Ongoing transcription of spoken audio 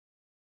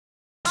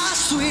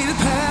sweet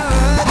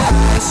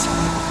paradise.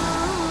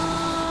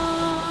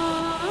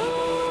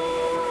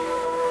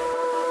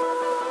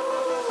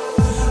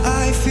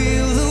 I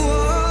feel the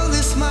world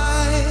is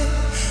mine.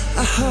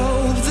 I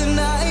hope the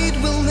night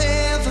will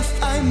never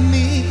find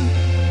me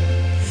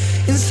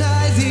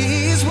inside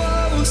these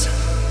walls.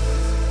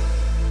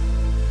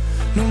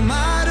 No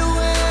matter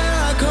where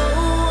I go,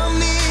 I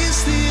miss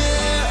the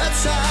air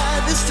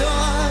outside the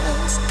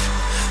stars,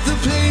 the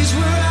place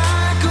where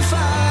I could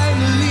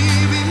finally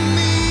be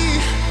me.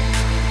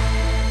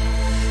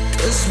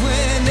 'Cause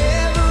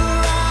whenever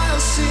I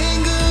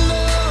sing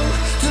along,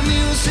 the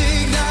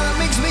music that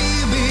makes me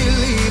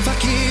believe, I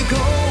keep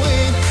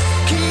going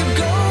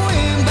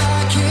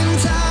back in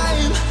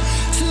time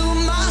to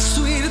my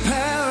sweet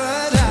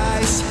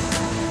paradise.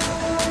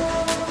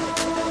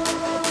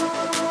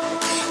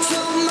 To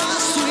my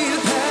sweet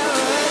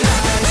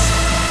paradise.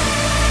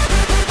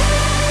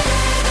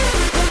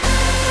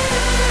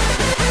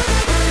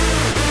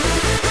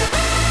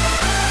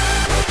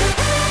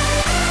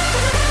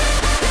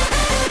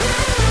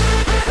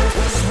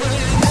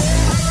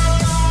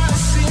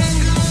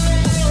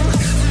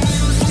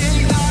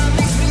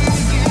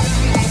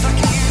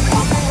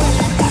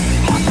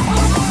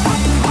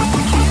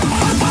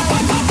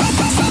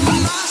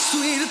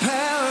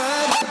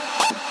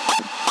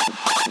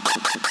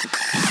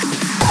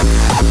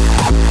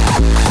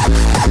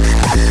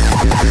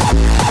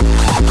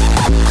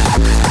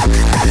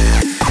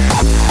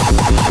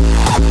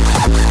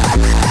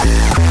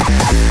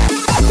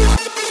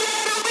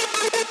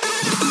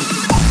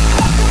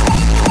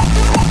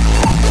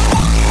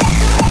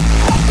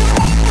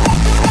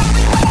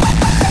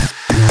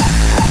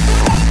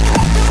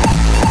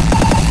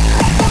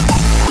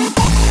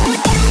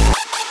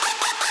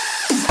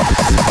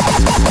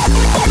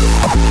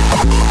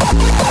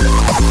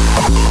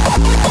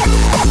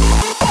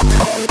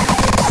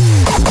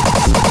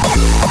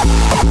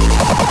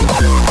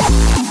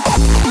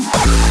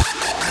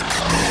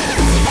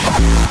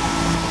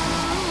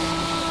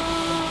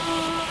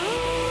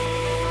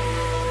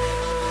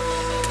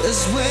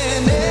 Cause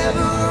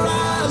whenever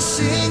I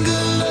sing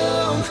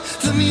along,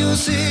 the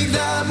music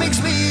that makes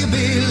me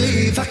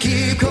believe, I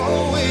keep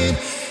going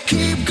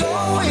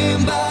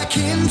back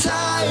in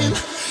time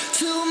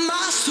to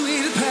my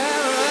sweet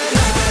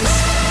paradise.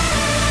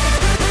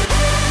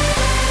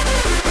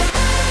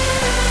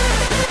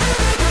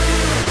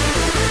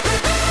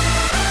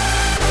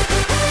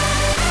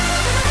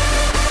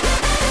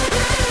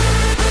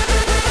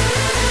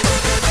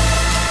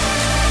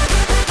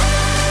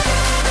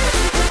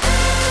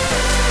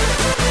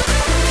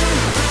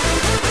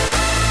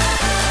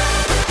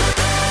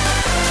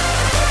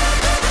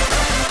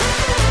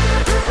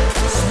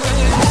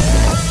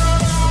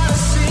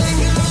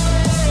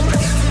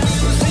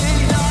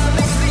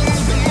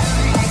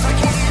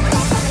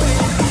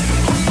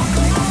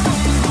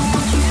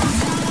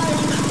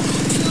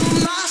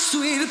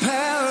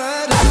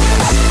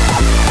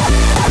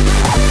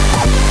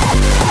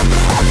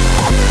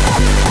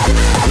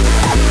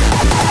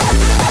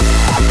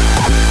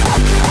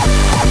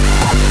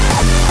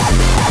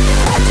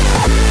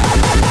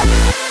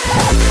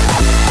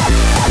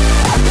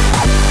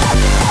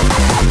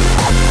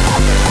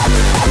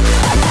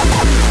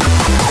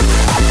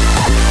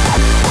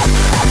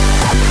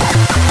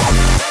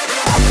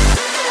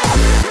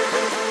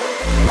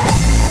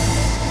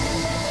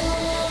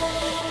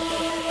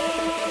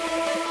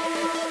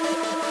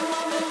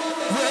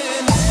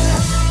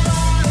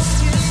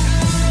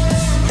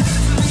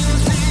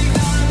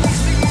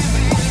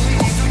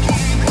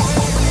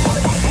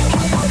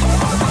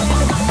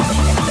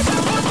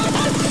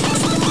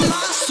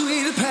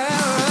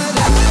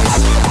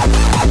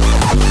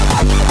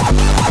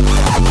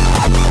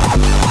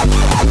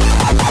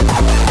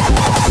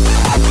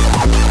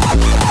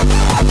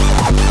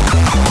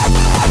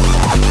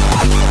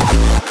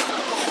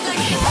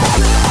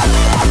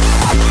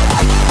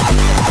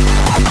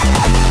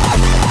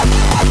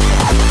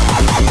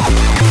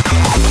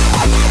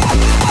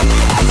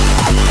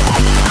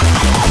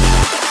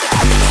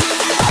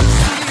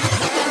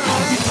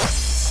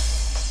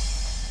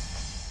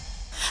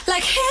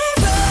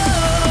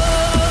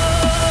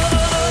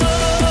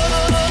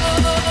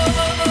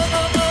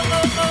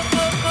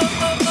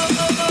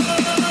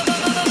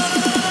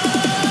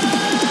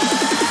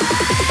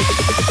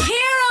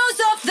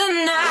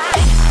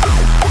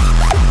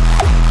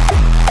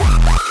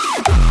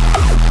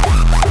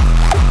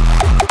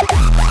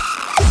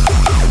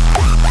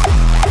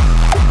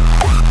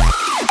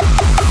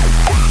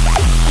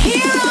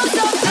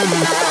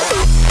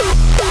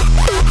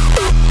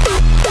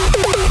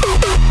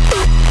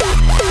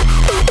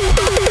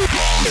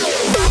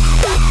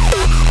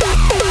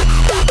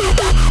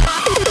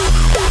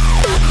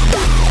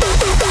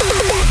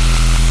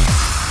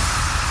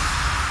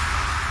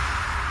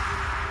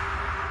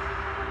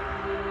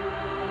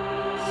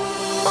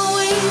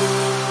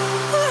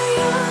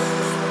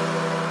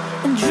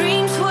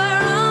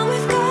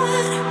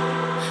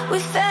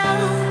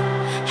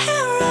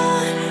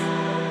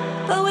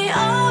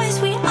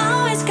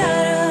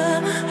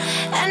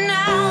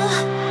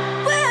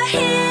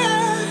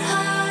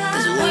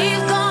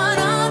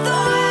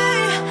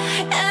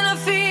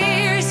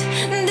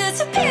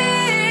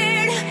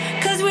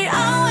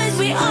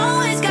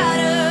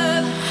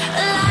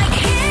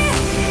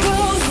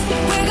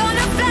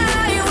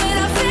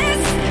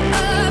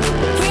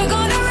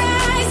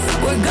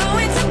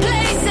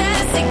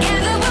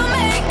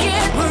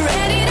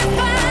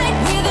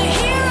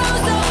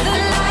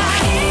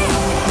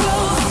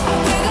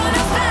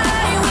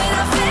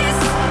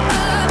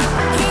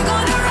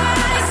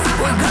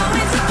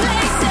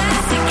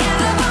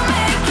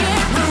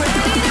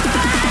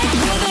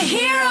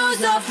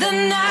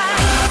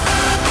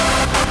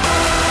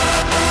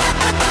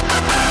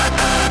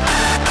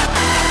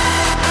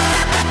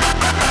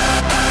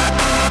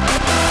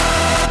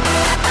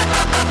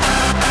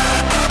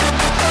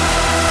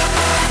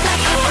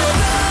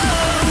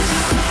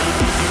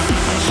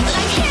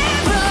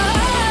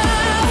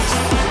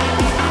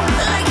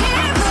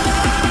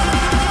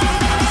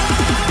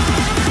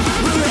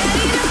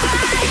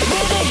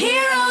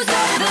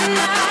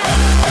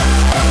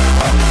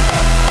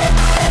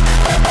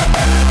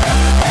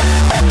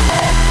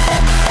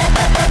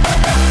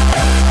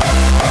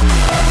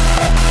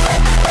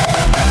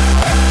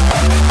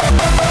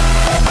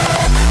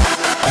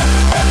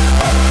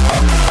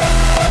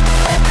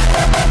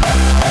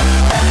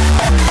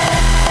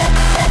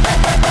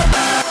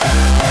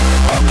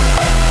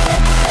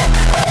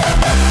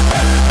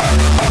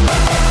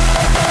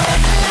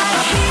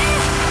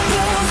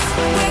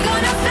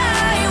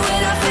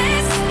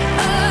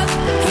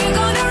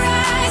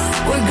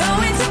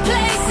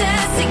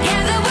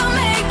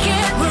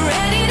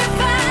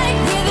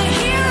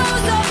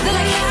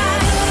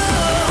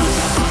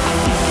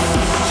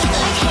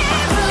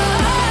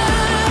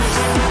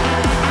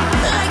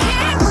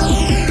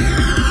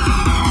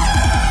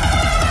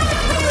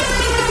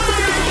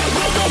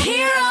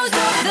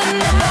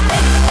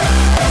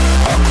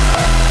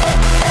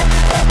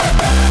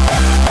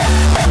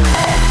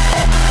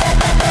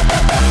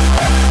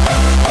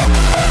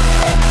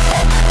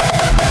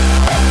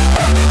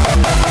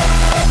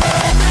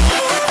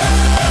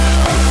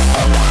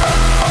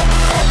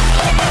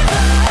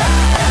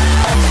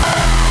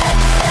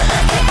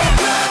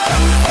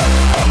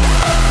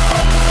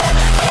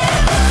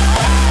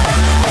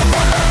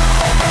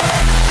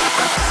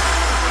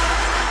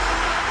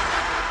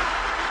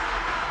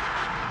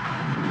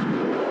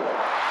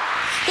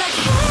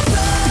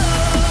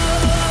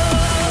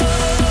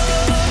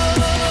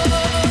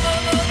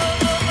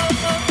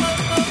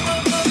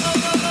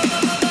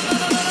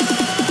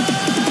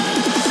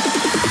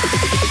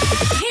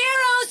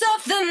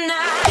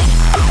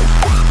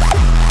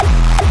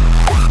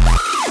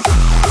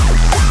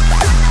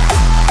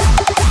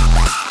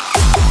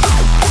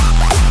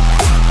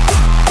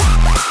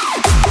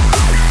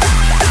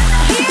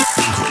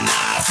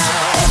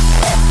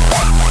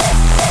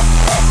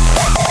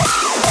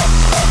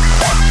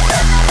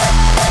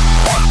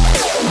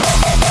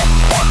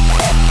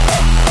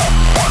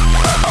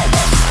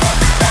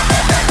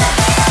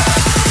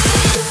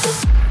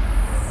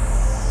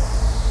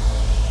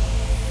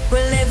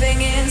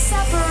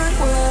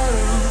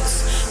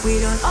 We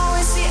don't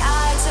always see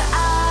eye to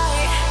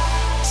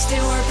eye.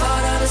 Still we're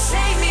part of the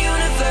same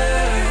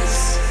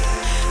universe.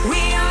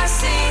 We are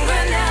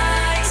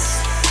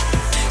synchronized.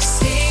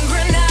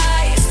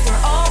 Synchronized,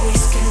 we're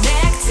always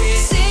connected.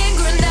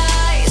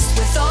 Synchronized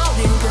with all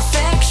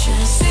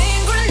imperfections.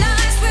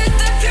 Synchronized with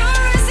the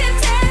purest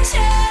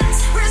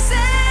intentions. We're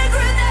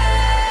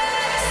synchronized.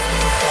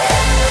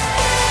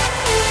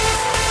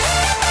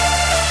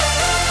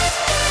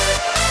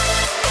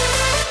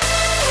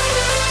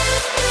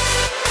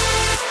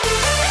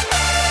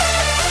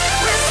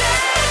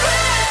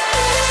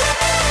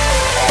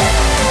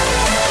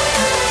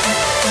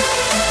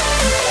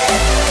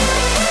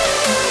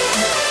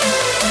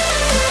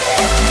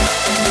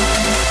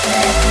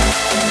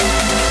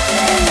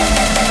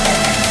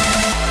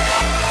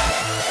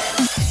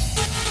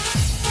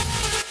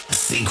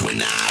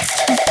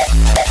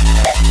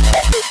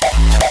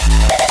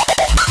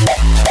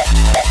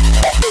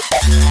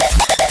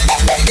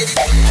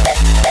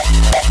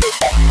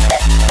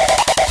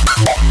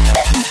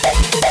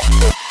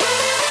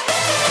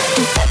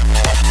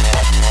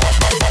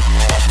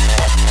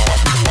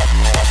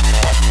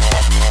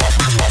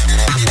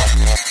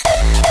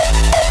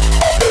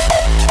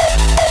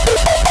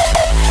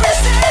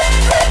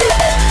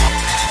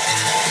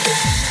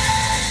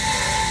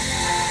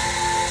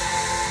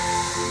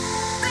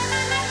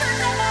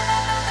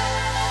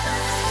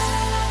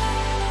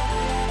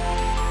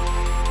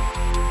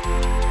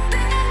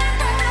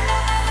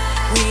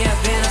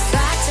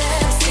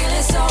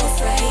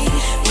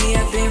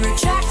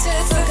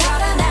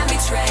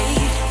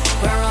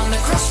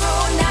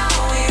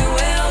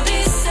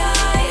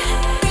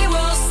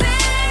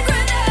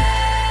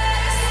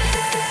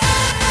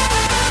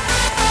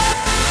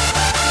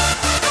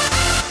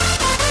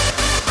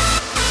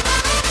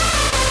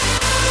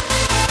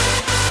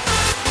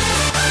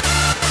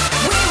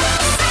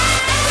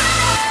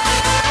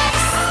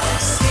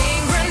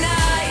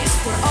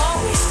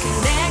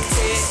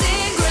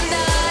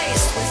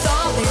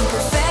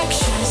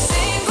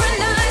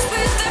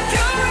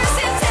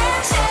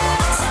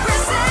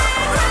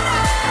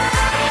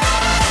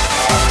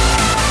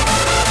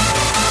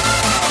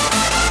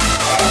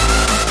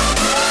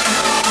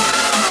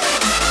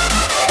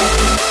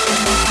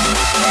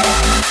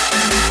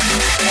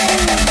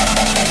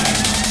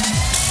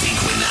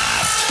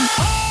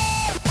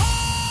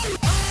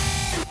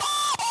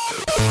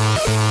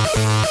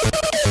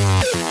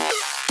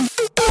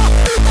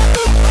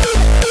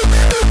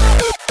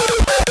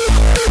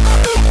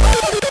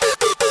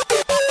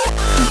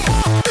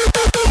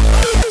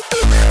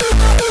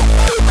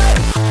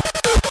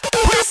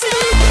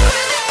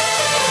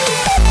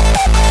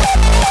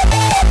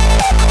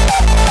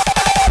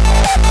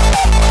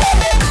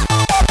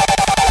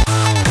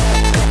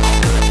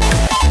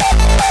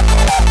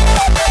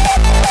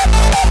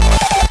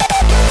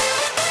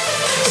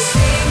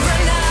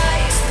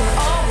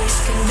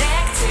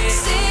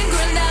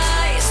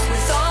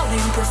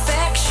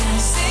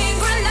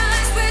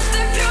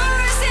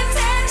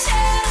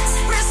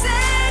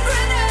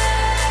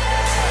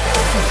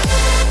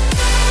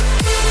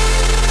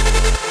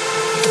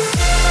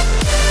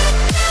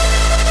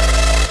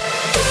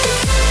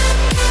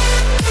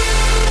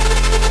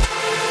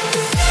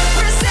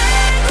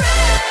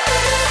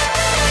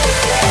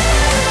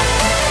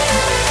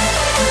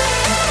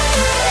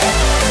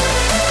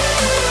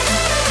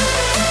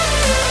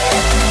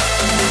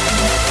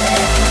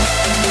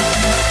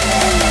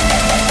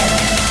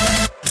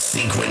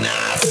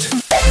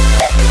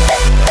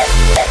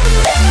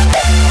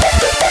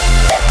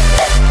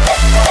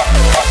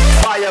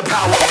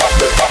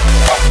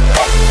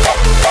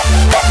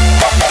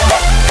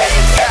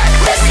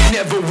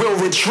 We're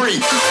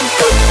retreat.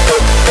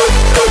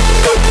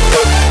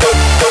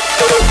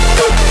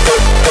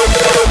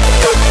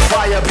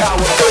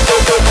 Firepower.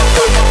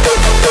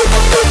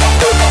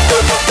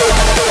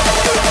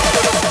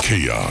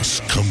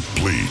 Chaos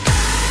complete.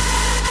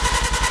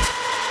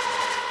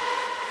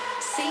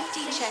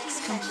 Safety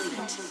checks complete.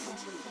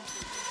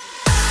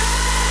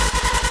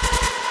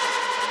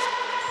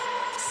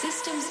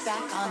 Systems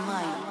back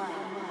online.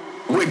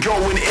 We're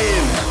going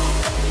in.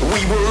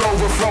 We will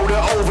overthrow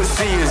the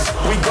overseers.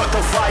 We got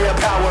the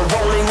firepower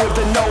rolling with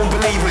the known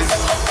believers.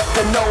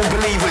 The known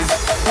believers.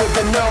 With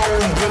the known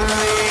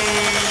believers.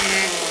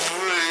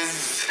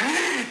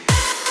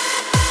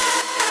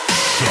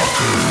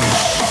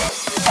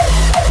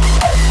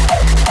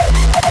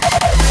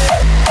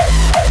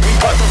 We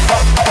got the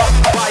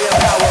firepower.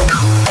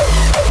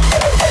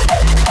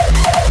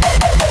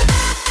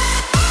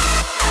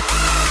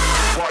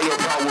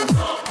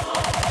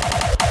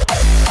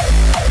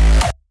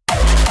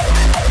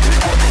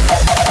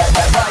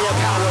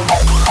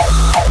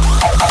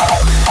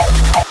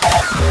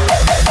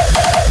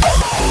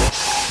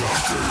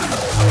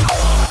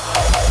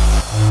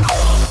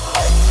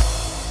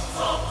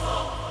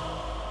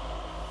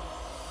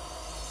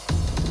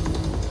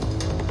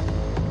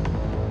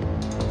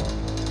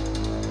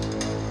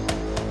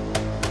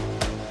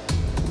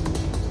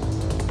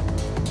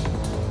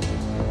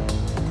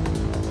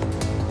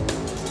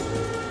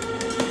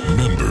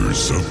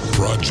 members of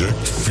Project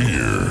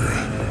Fear.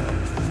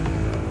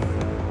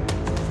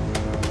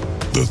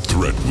 The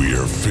threat we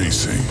are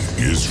facing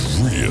is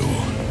real.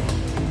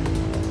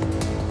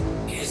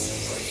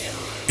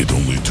 It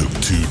only took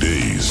 2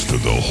 days for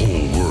the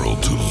whole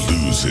world to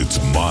lose its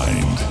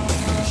mind.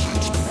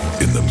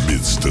 In the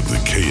midst of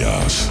the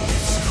chaos,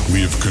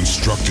 we have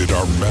constructed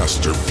our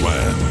master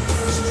plan.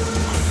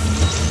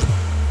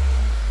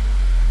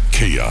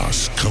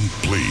 Chaos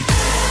complete.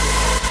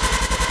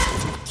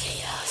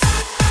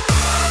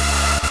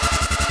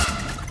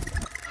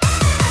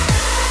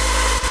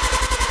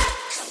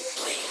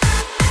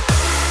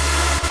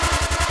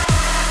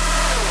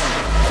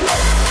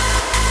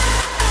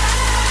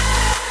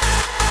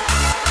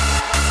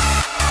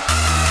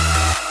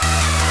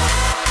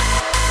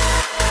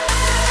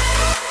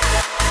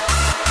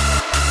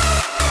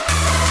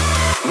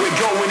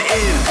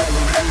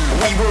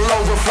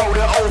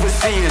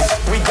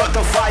 We got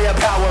the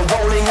firepower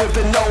rolling with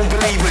the known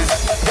believers.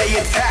 They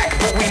attack,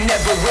 but we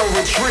never will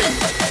retreat.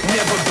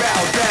 Never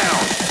bow down.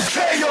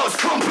 Chaos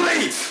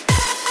complete.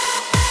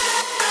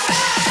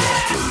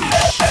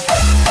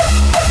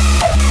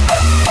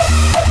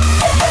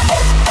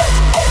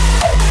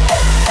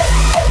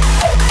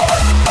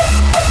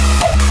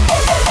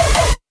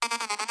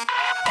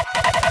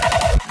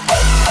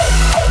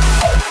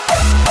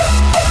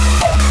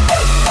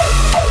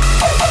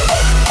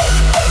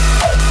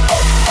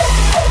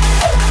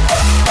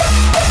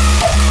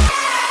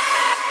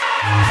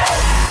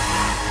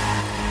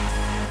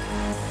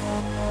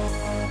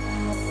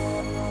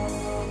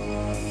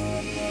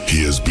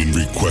 He has been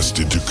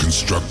requested to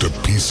construct a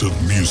piece of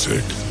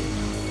music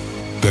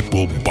that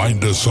will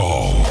bind us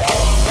all.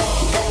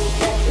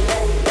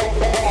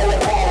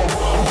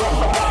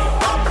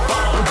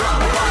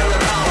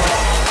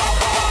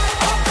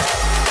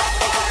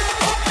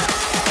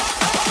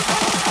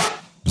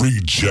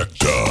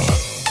 Rejecta.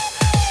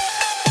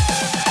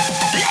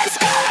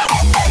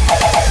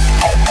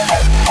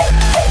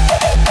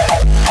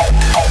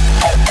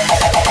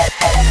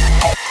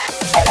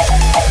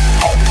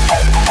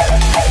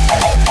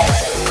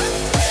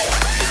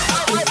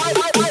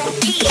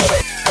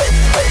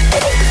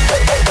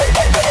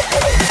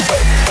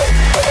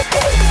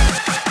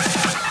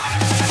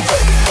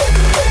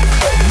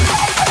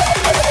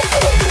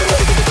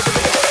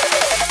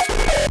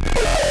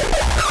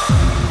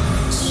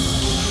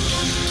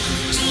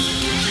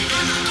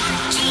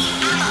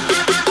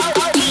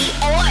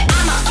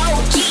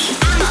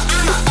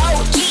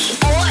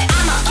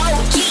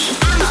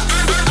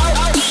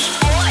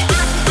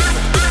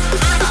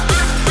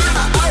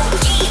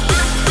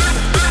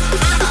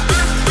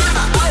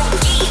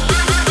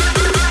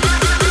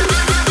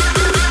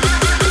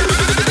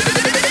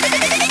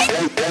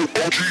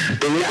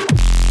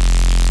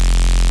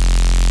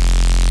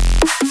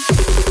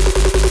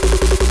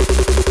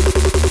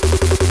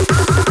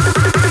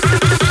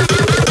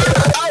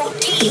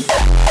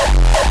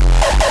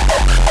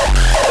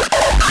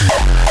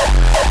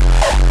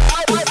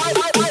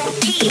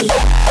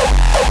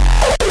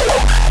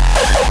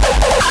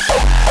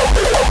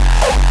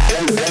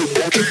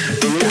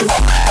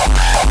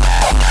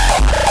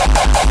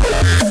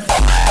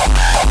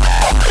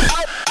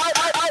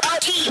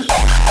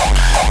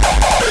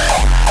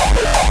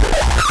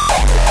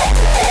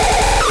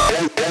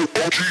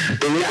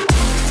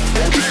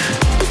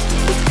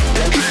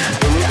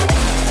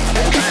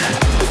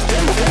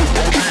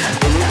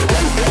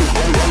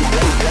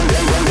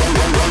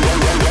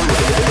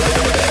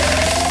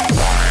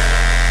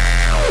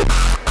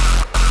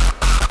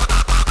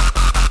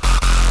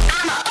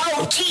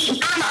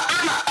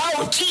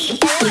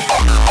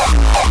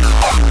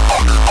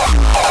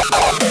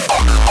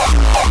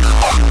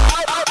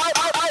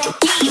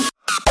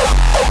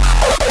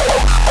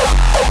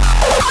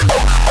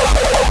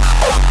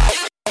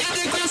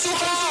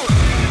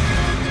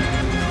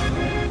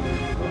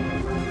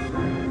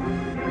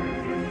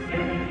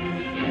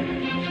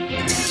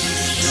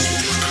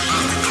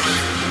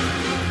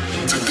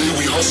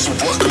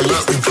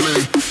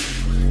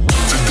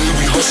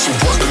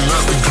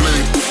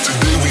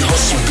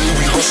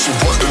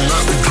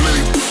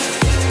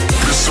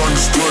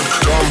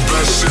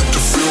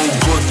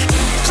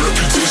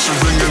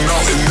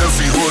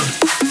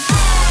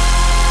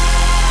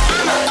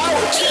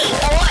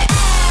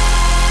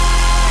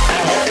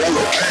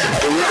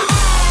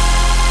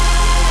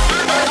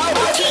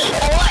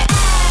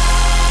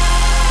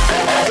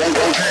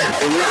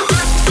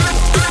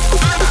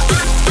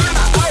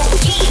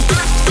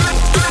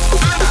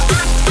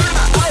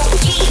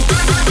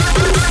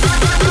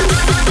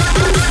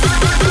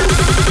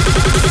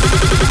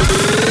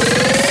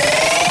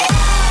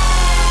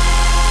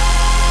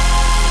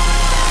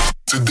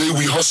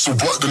 hustle,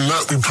 but the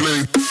night we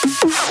played.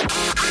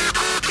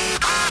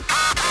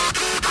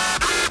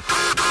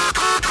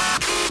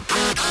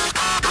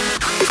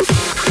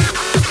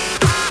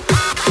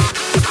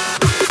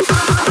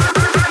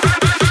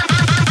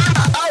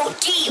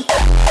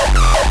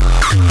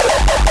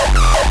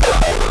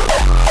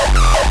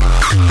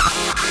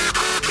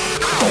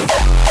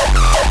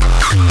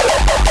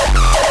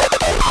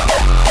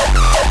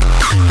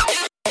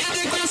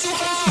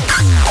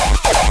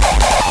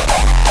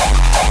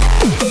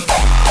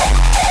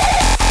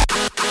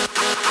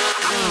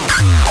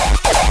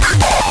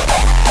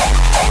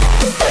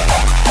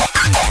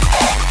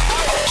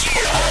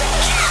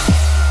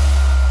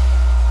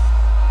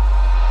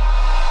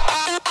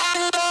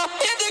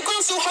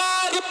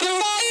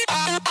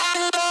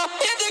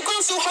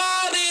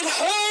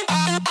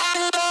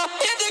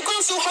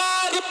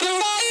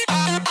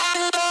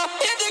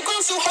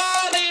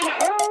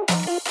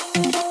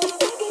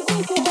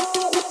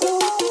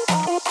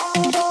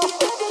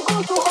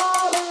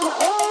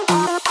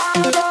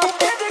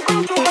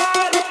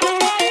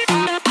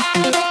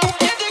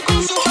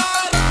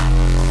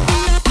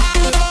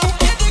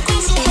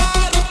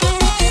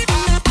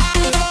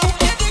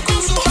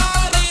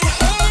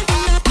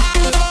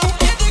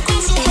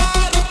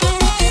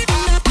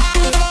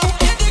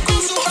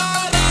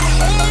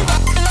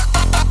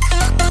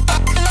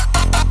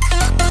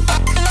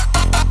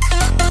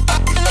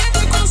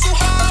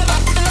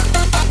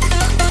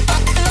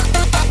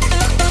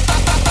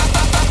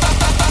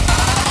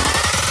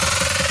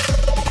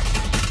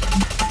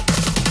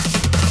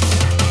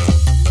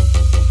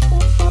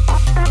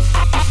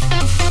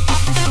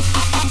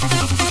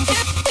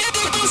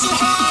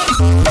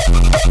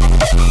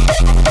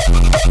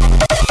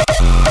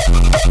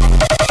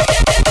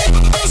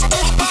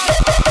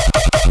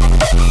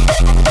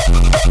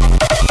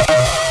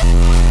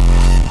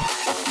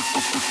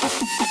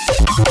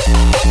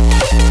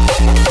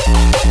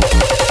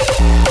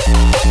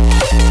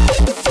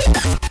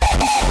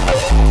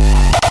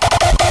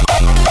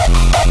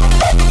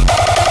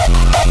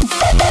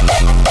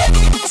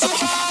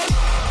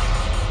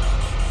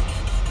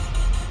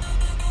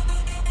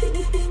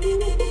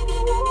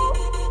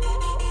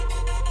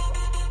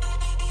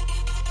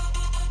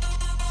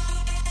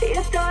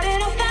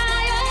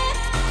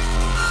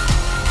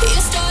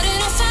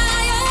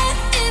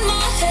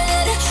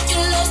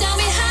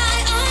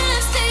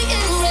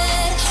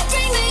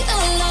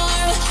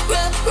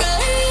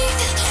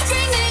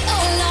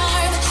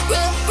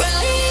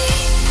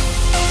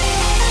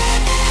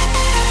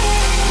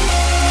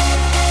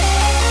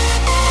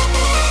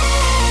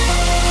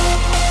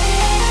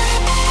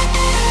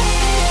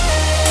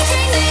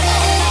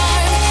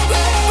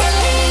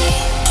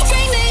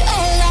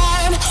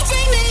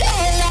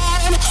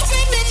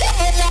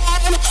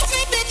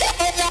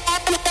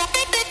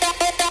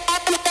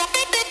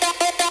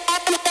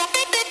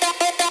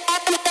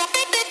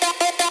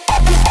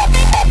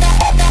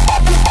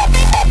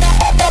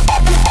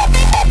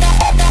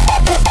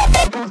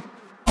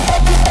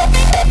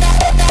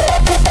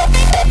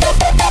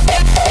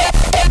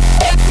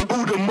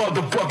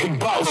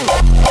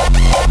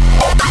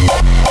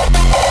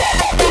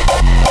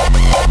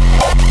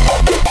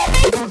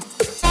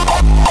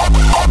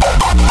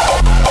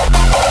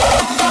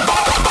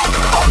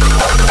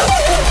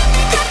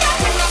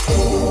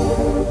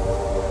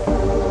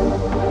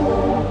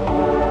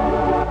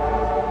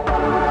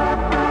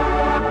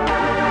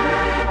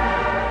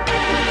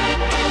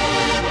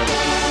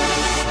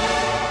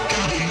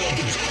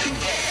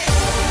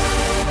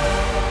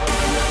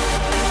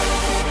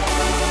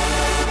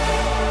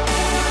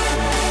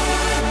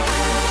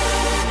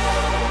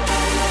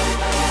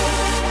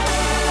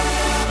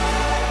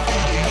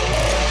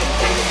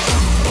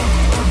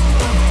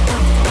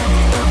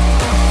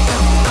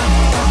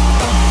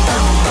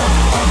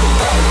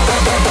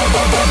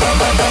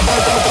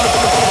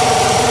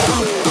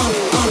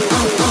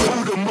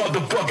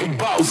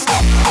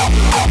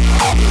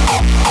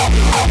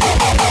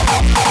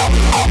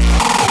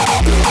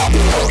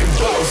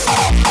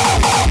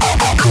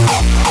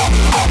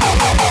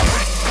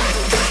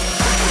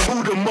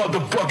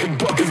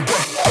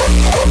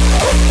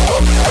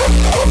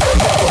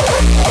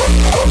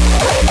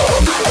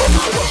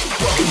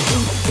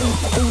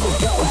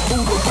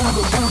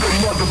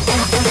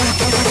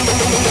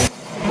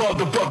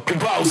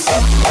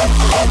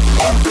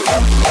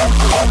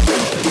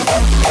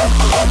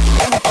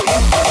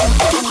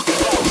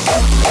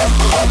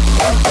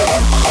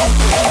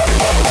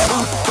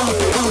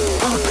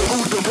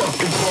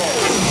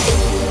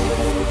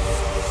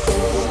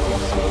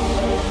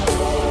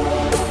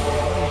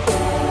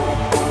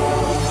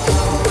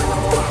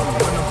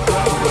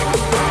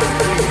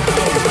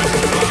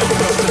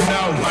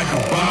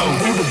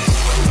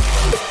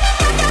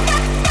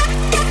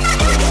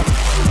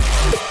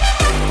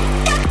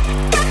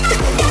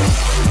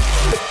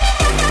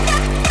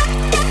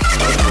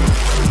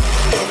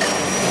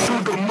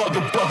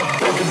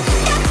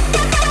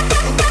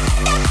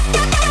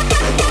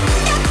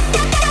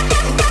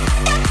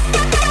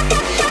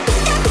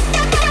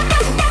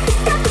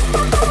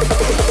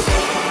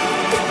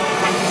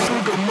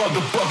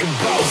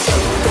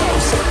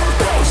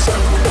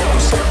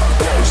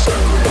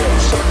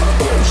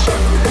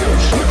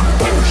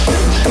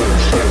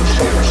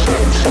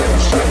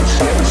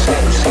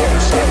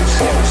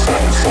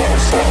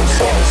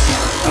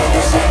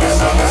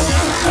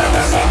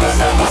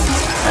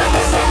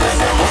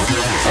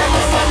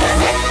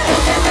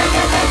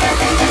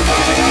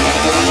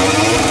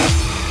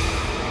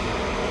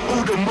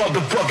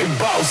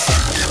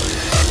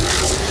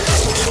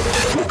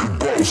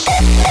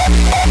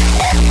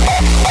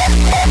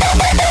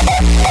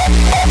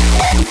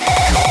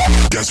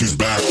 Guess who's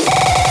back?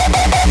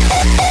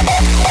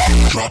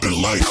 Drop it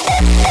like.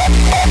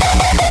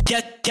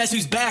 Guess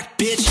who's back,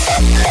 bitch?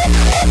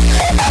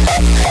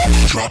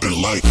 Drop it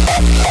like.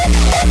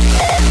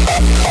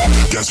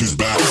 Guess who's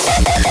back?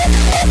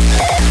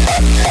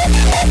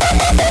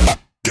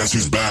 Guess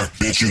who's back,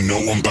 bitch? You know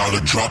I'm about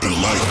to drop it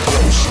like.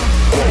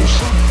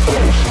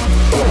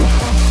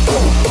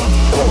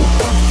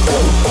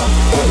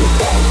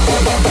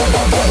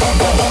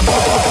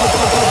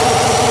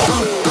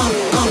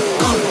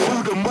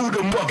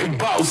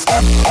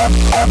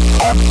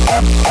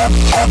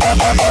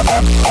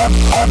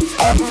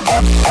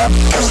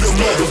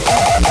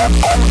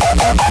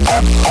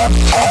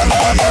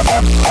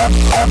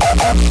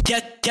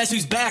 Guess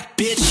who's back,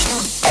 bitch?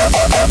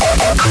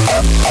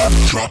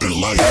 Drop it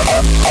like.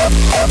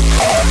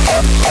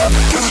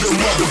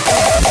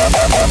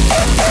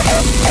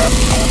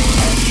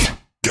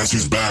 Guess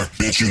who's back,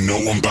 bitch? You know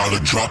I'm about to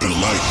drop it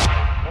like.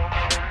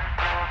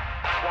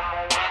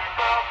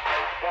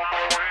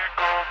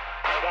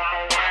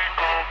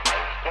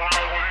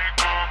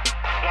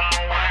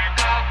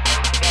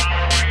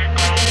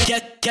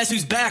 Guess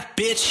who's back,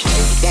 bitch?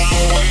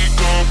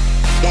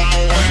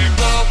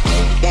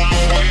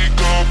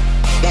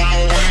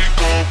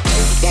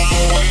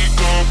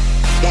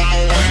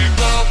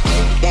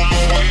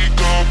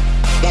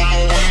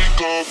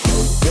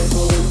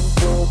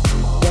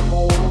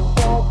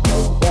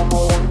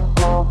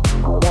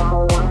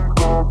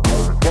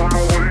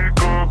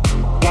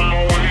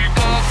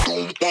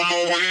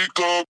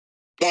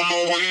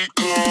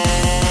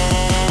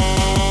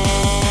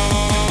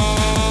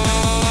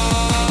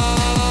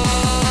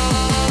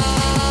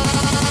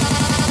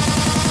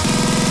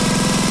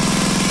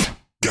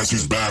 Guess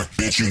who's back,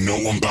 bitch? You know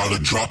I'm about to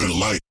drop it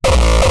like.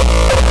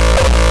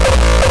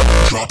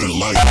 Drop it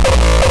like.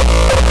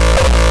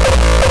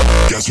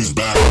 Guess who's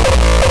back?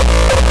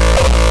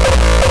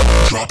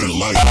 Drop it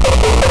like.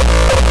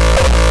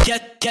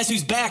 Guess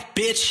who's back,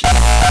 bitch?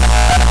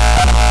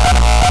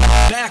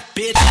 Back,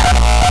 bitch.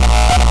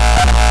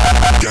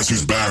 Guess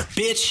who's back?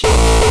 Bitch.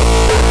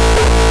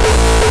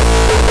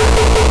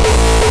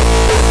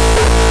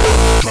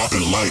 Drop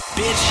it like.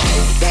 Bitch.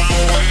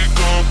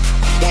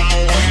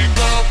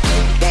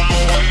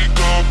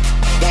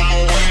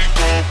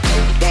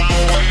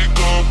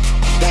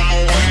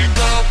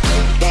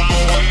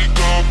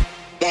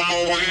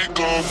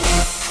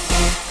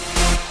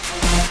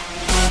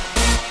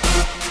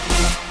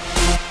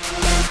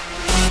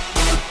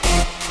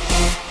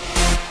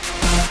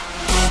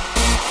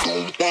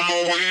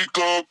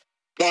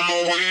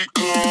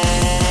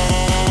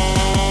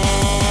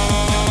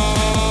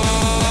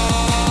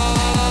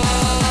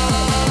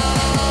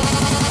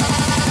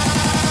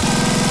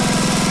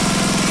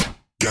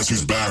 Guess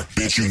who's back,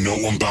 bitch? You know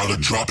I'm about to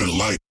drop it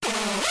like.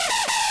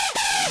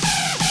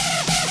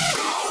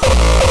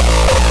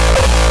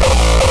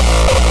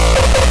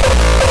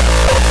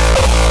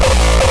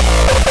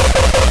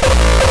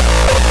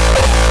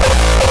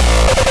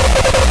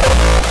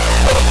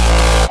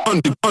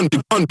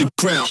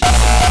 Underground.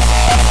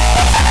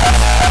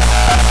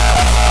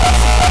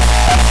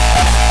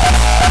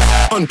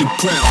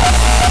 Underground.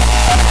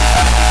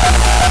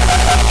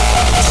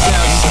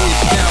 Sound you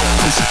hear now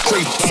comes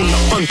straight from the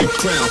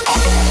underground.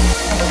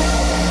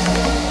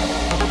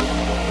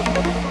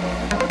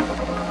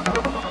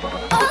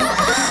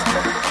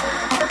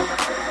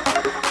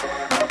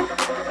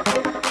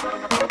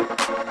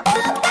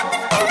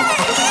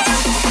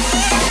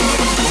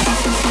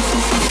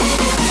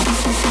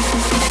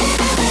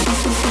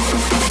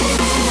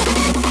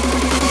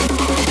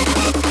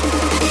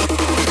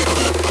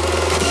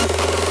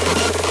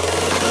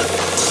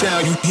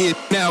 Sound you hear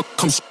now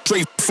comes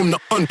straight from the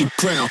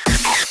underground.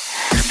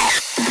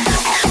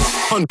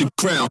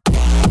 Underground.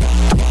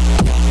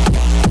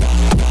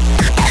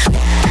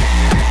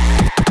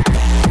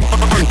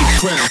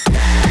 Underground.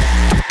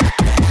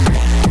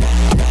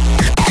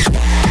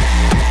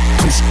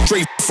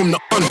 from the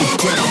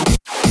underground.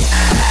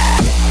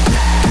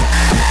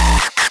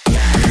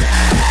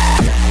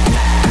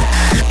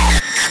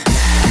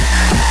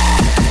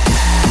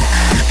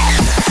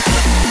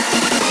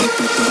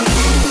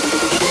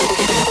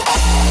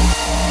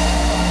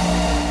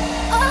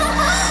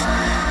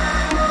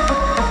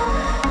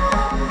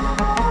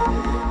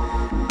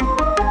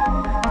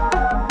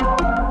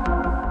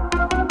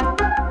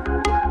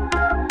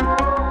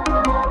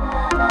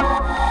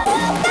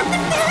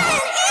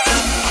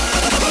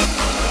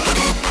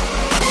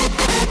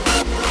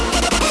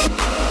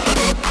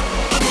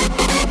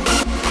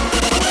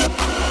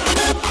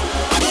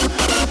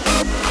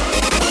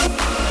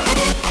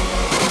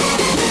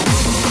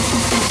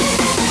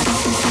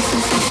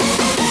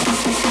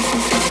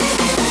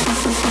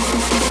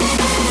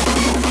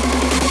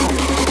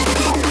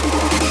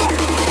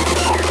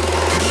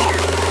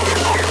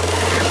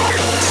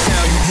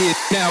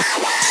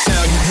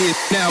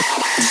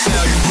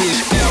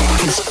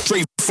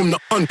 Straight from the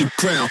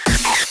underground.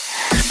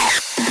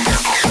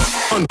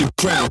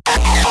 Underground.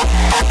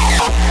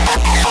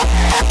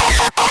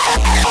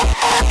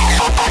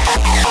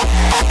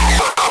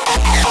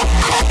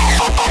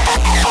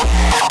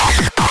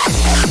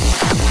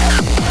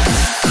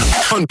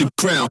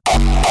 Underground.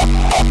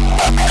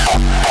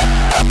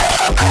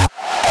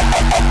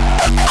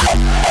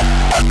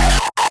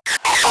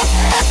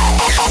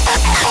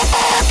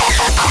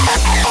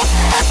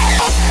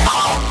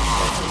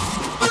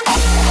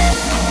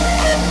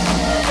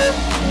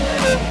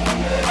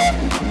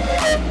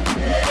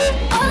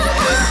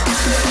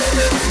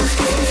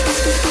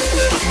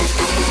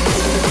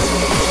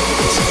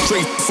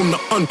 Straight from the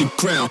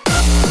underground.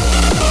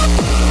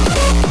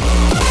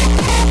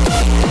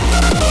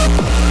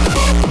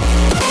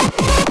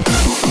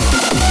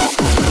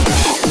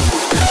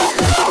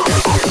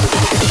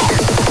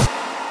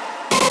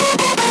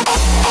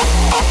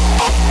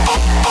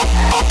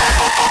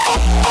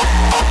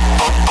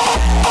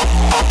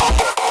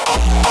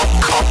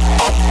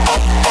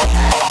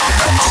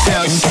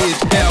 Now you hear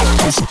it now,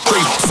 come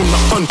straight from the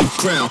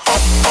underground.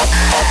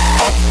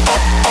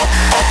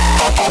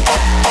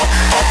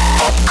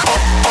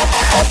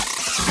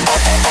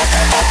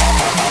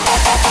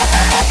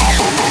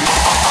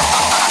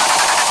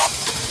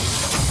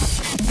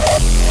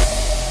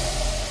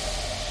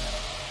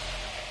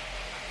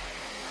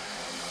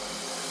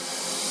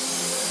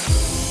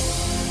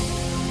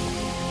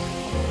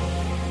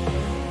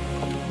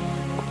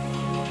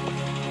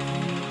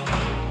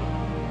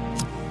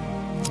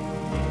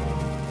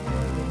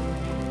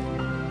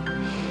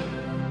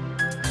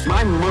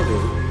 My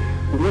mother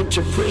went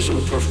to prison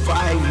for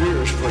 5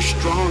 years for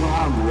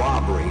strong-arm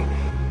robbery.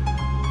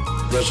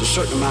 There's a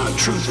certain amount of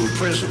truth in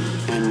prison,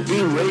 and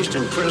being raised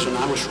in prison,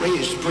 I was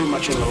raised pretty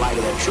much in the light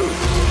of that truth.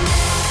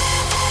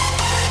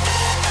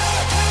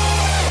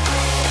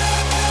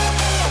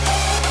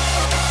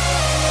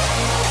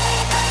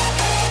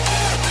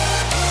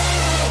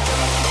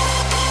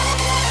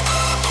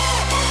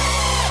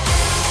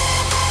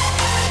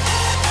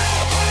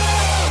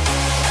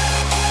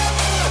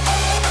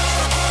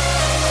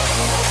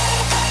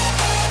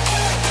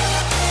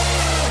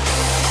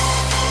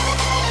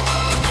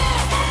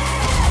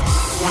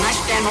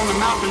 On the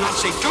mountain and I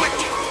say, do it,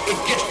 it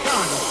gets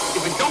done.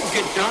 If it don't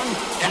get done,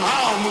 then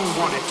I'll move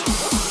on it.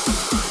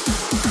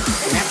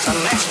 And that's the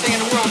last thing in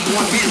the world you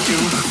want me to do.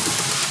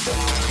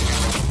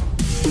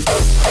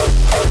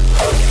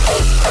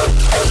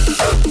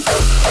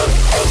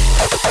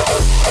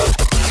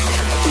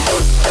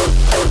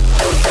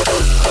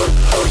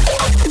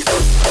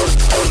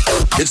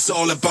 It's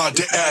all about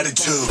the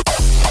attitude.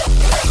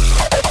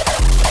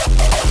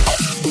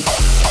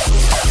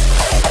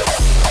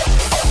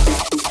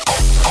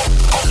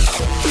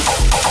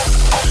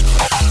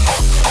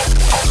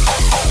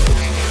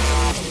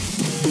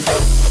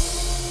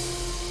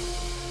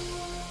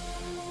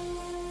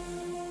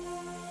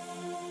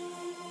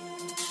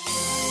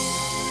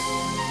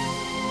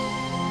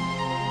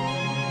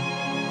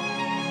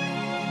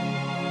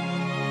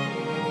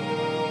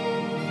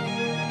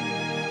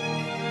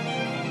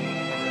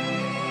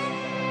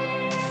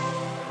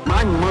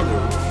 My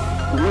mother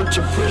went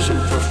to prison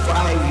for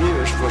 5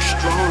 years for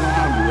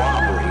strong-arm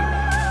robbery.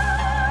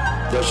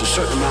 There's a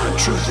certain amount of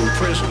truth in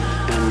prison,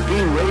 and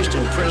being raised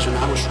in prison,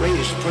 I was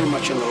raised pretty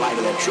much in the light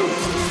of that truth.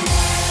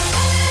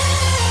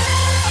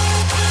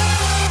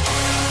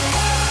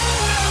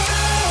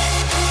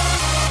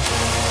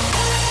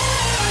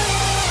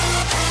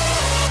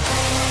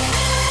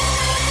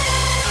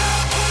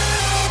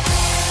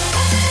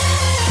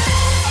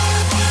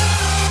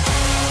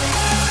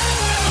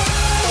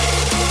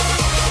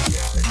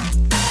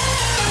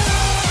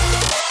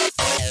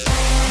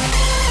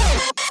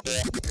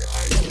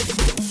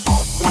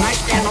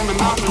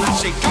 And I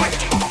say, do it,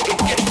 it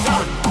gets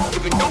done.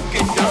 If it don't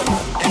get done,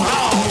 then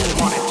I'll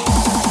move on it.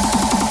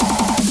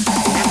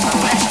 And that's the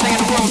last thing in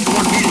the world you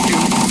want me to do.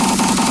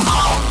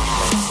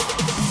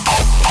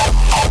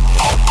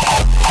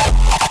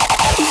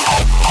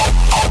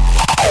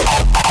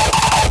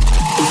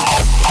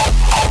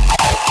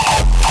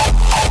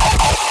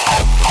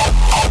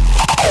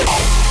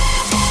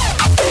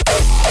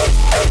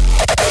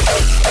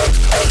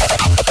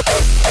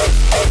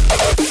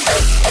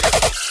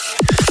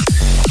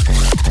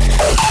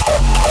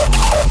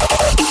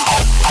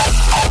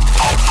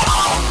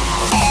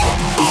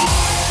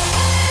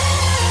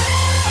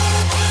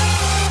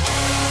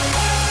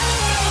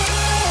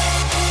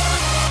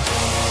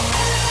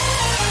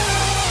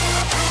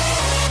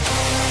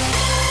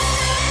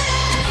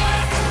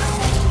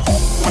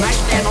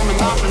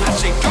 up and I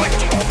say, do it,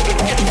 it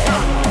gets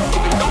done.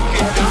 If it don't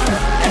get done,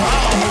 then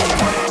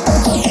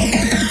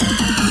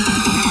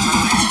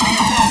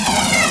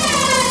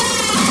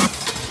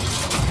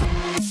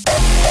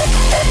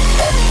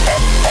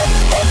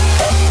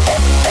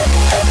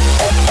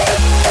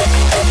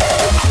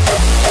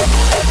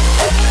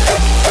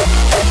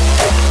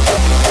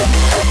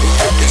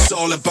It's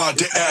all about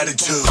the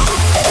attitude.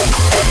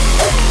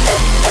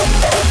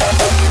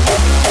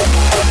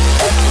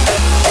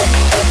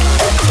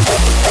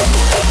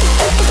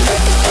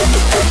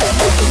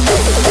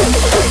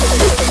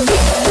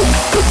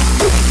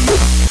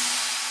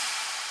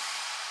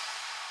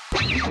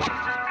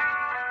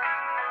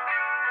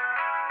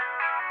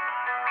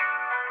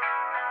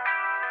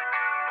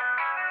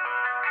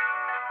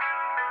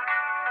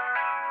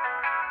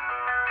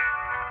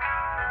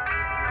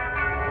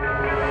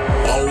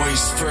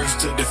 Always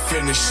first at the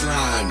finish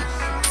line.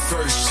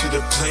 First to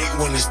the plate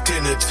when it's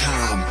dinner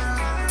time.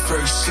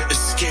 First to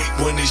escape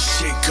when this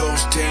shit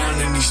goes down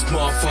and these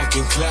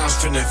motherfucking clowns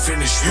finna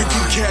finish line. You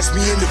can catch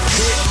me in the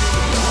pit.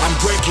 I'm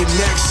breaking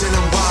necks and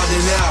I'm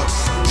wilding out.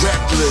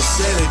 Reckless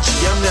energy,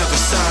 I'm never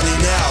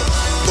signing out.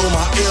 Throw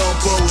my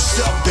elbows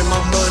up and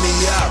my money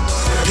out.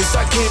 Cause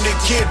I came to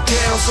get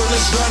down, so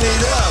let's run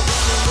it up.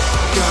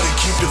 Gotta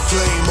keep the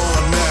flame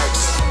on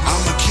max.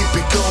 I'ma keep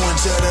it going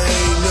till there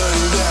ain't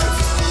nothing left.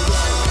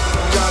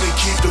 Gotta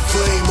keep the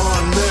flame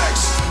on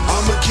max.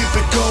 I'ma keep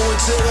it going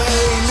till there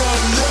ain't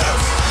nothing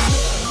left.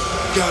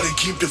 Gotta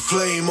keep the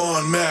flame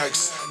on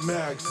max.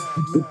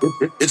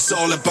 It's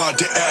all about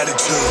the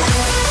attitude.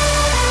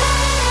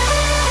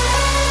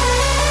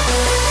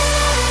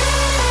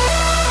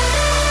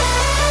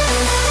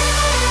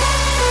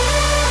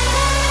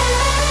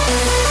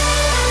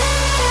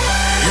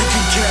 You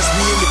can catch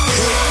me in the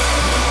pit.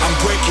 I'm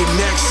breaking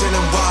necks and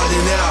I'm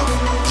wilding out.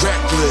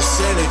 Reckless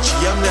energy,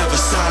 I'm never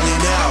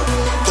signing out.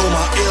 Throw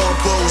my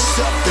elbows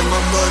up and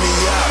my money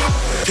out.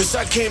 Cause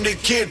I came to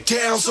get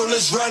down, so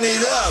let's run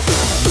it up.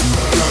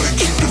 Gotta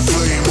keep the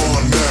flame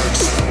on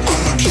max.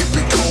 I'ma keep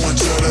it going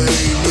till there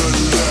ain't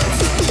nothing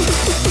left.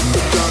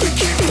 Gotta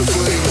keep the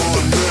flame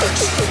on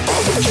max.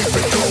 I'ma keep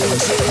it going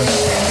till there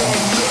ain't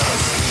nothing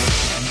left.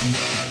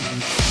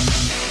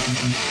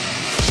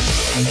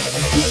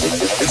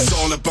 It's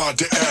all about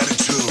the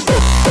attitude.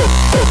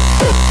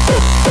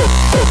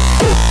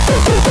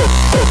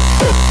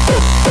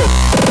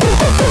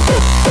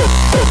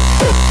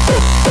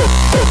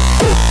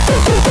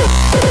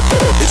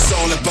 It's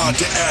all about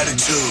the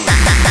attitude.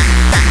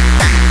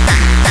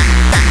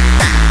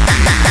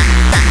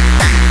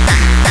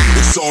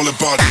 It's all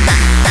about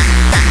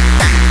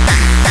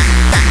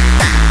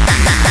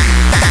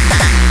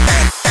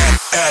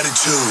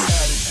attitude.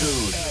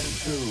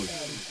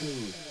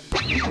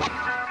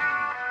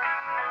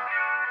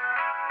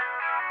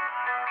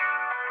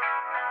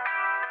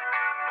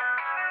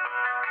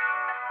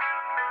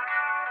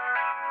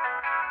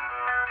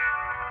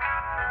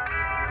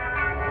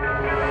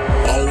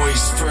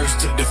 Always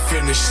first at the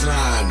finish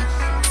line.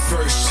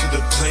 First to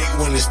the plate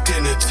when it's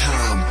dinner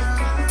time.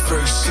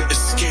 First to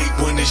escape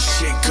when this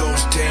shit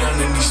goes down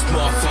and these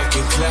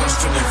motherfucking clowns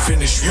finna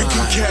finish line. You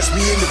can catch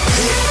me in the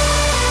pit.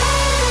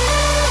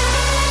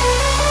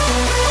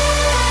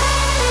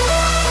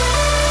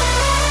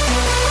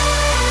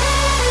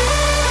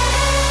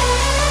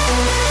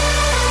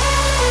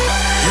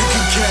 You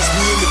can catch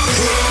me in the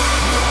pit.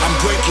 I'm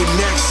breaking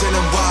necks and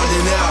I'm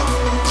wilding out.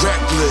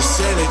 Reckless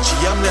energy,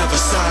 I'm never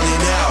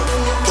signing out.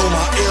 Throw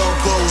my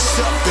elbows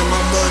up and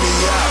my money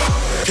out.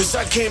 Cause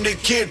I came to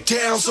get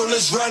down, so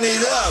let's run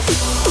it up.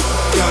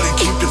 Gotta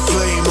keep the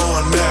flame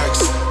on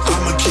max.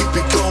 I'ma keep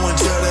it going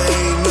till there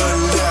ain't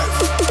nothing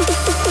left.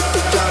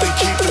 Gotta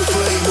keep the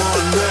flame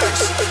on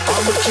max.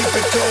 I'ma keep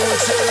it going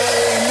till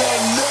there ain't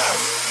nothing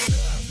left.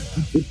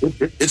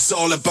 It's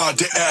all about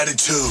the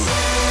attitude.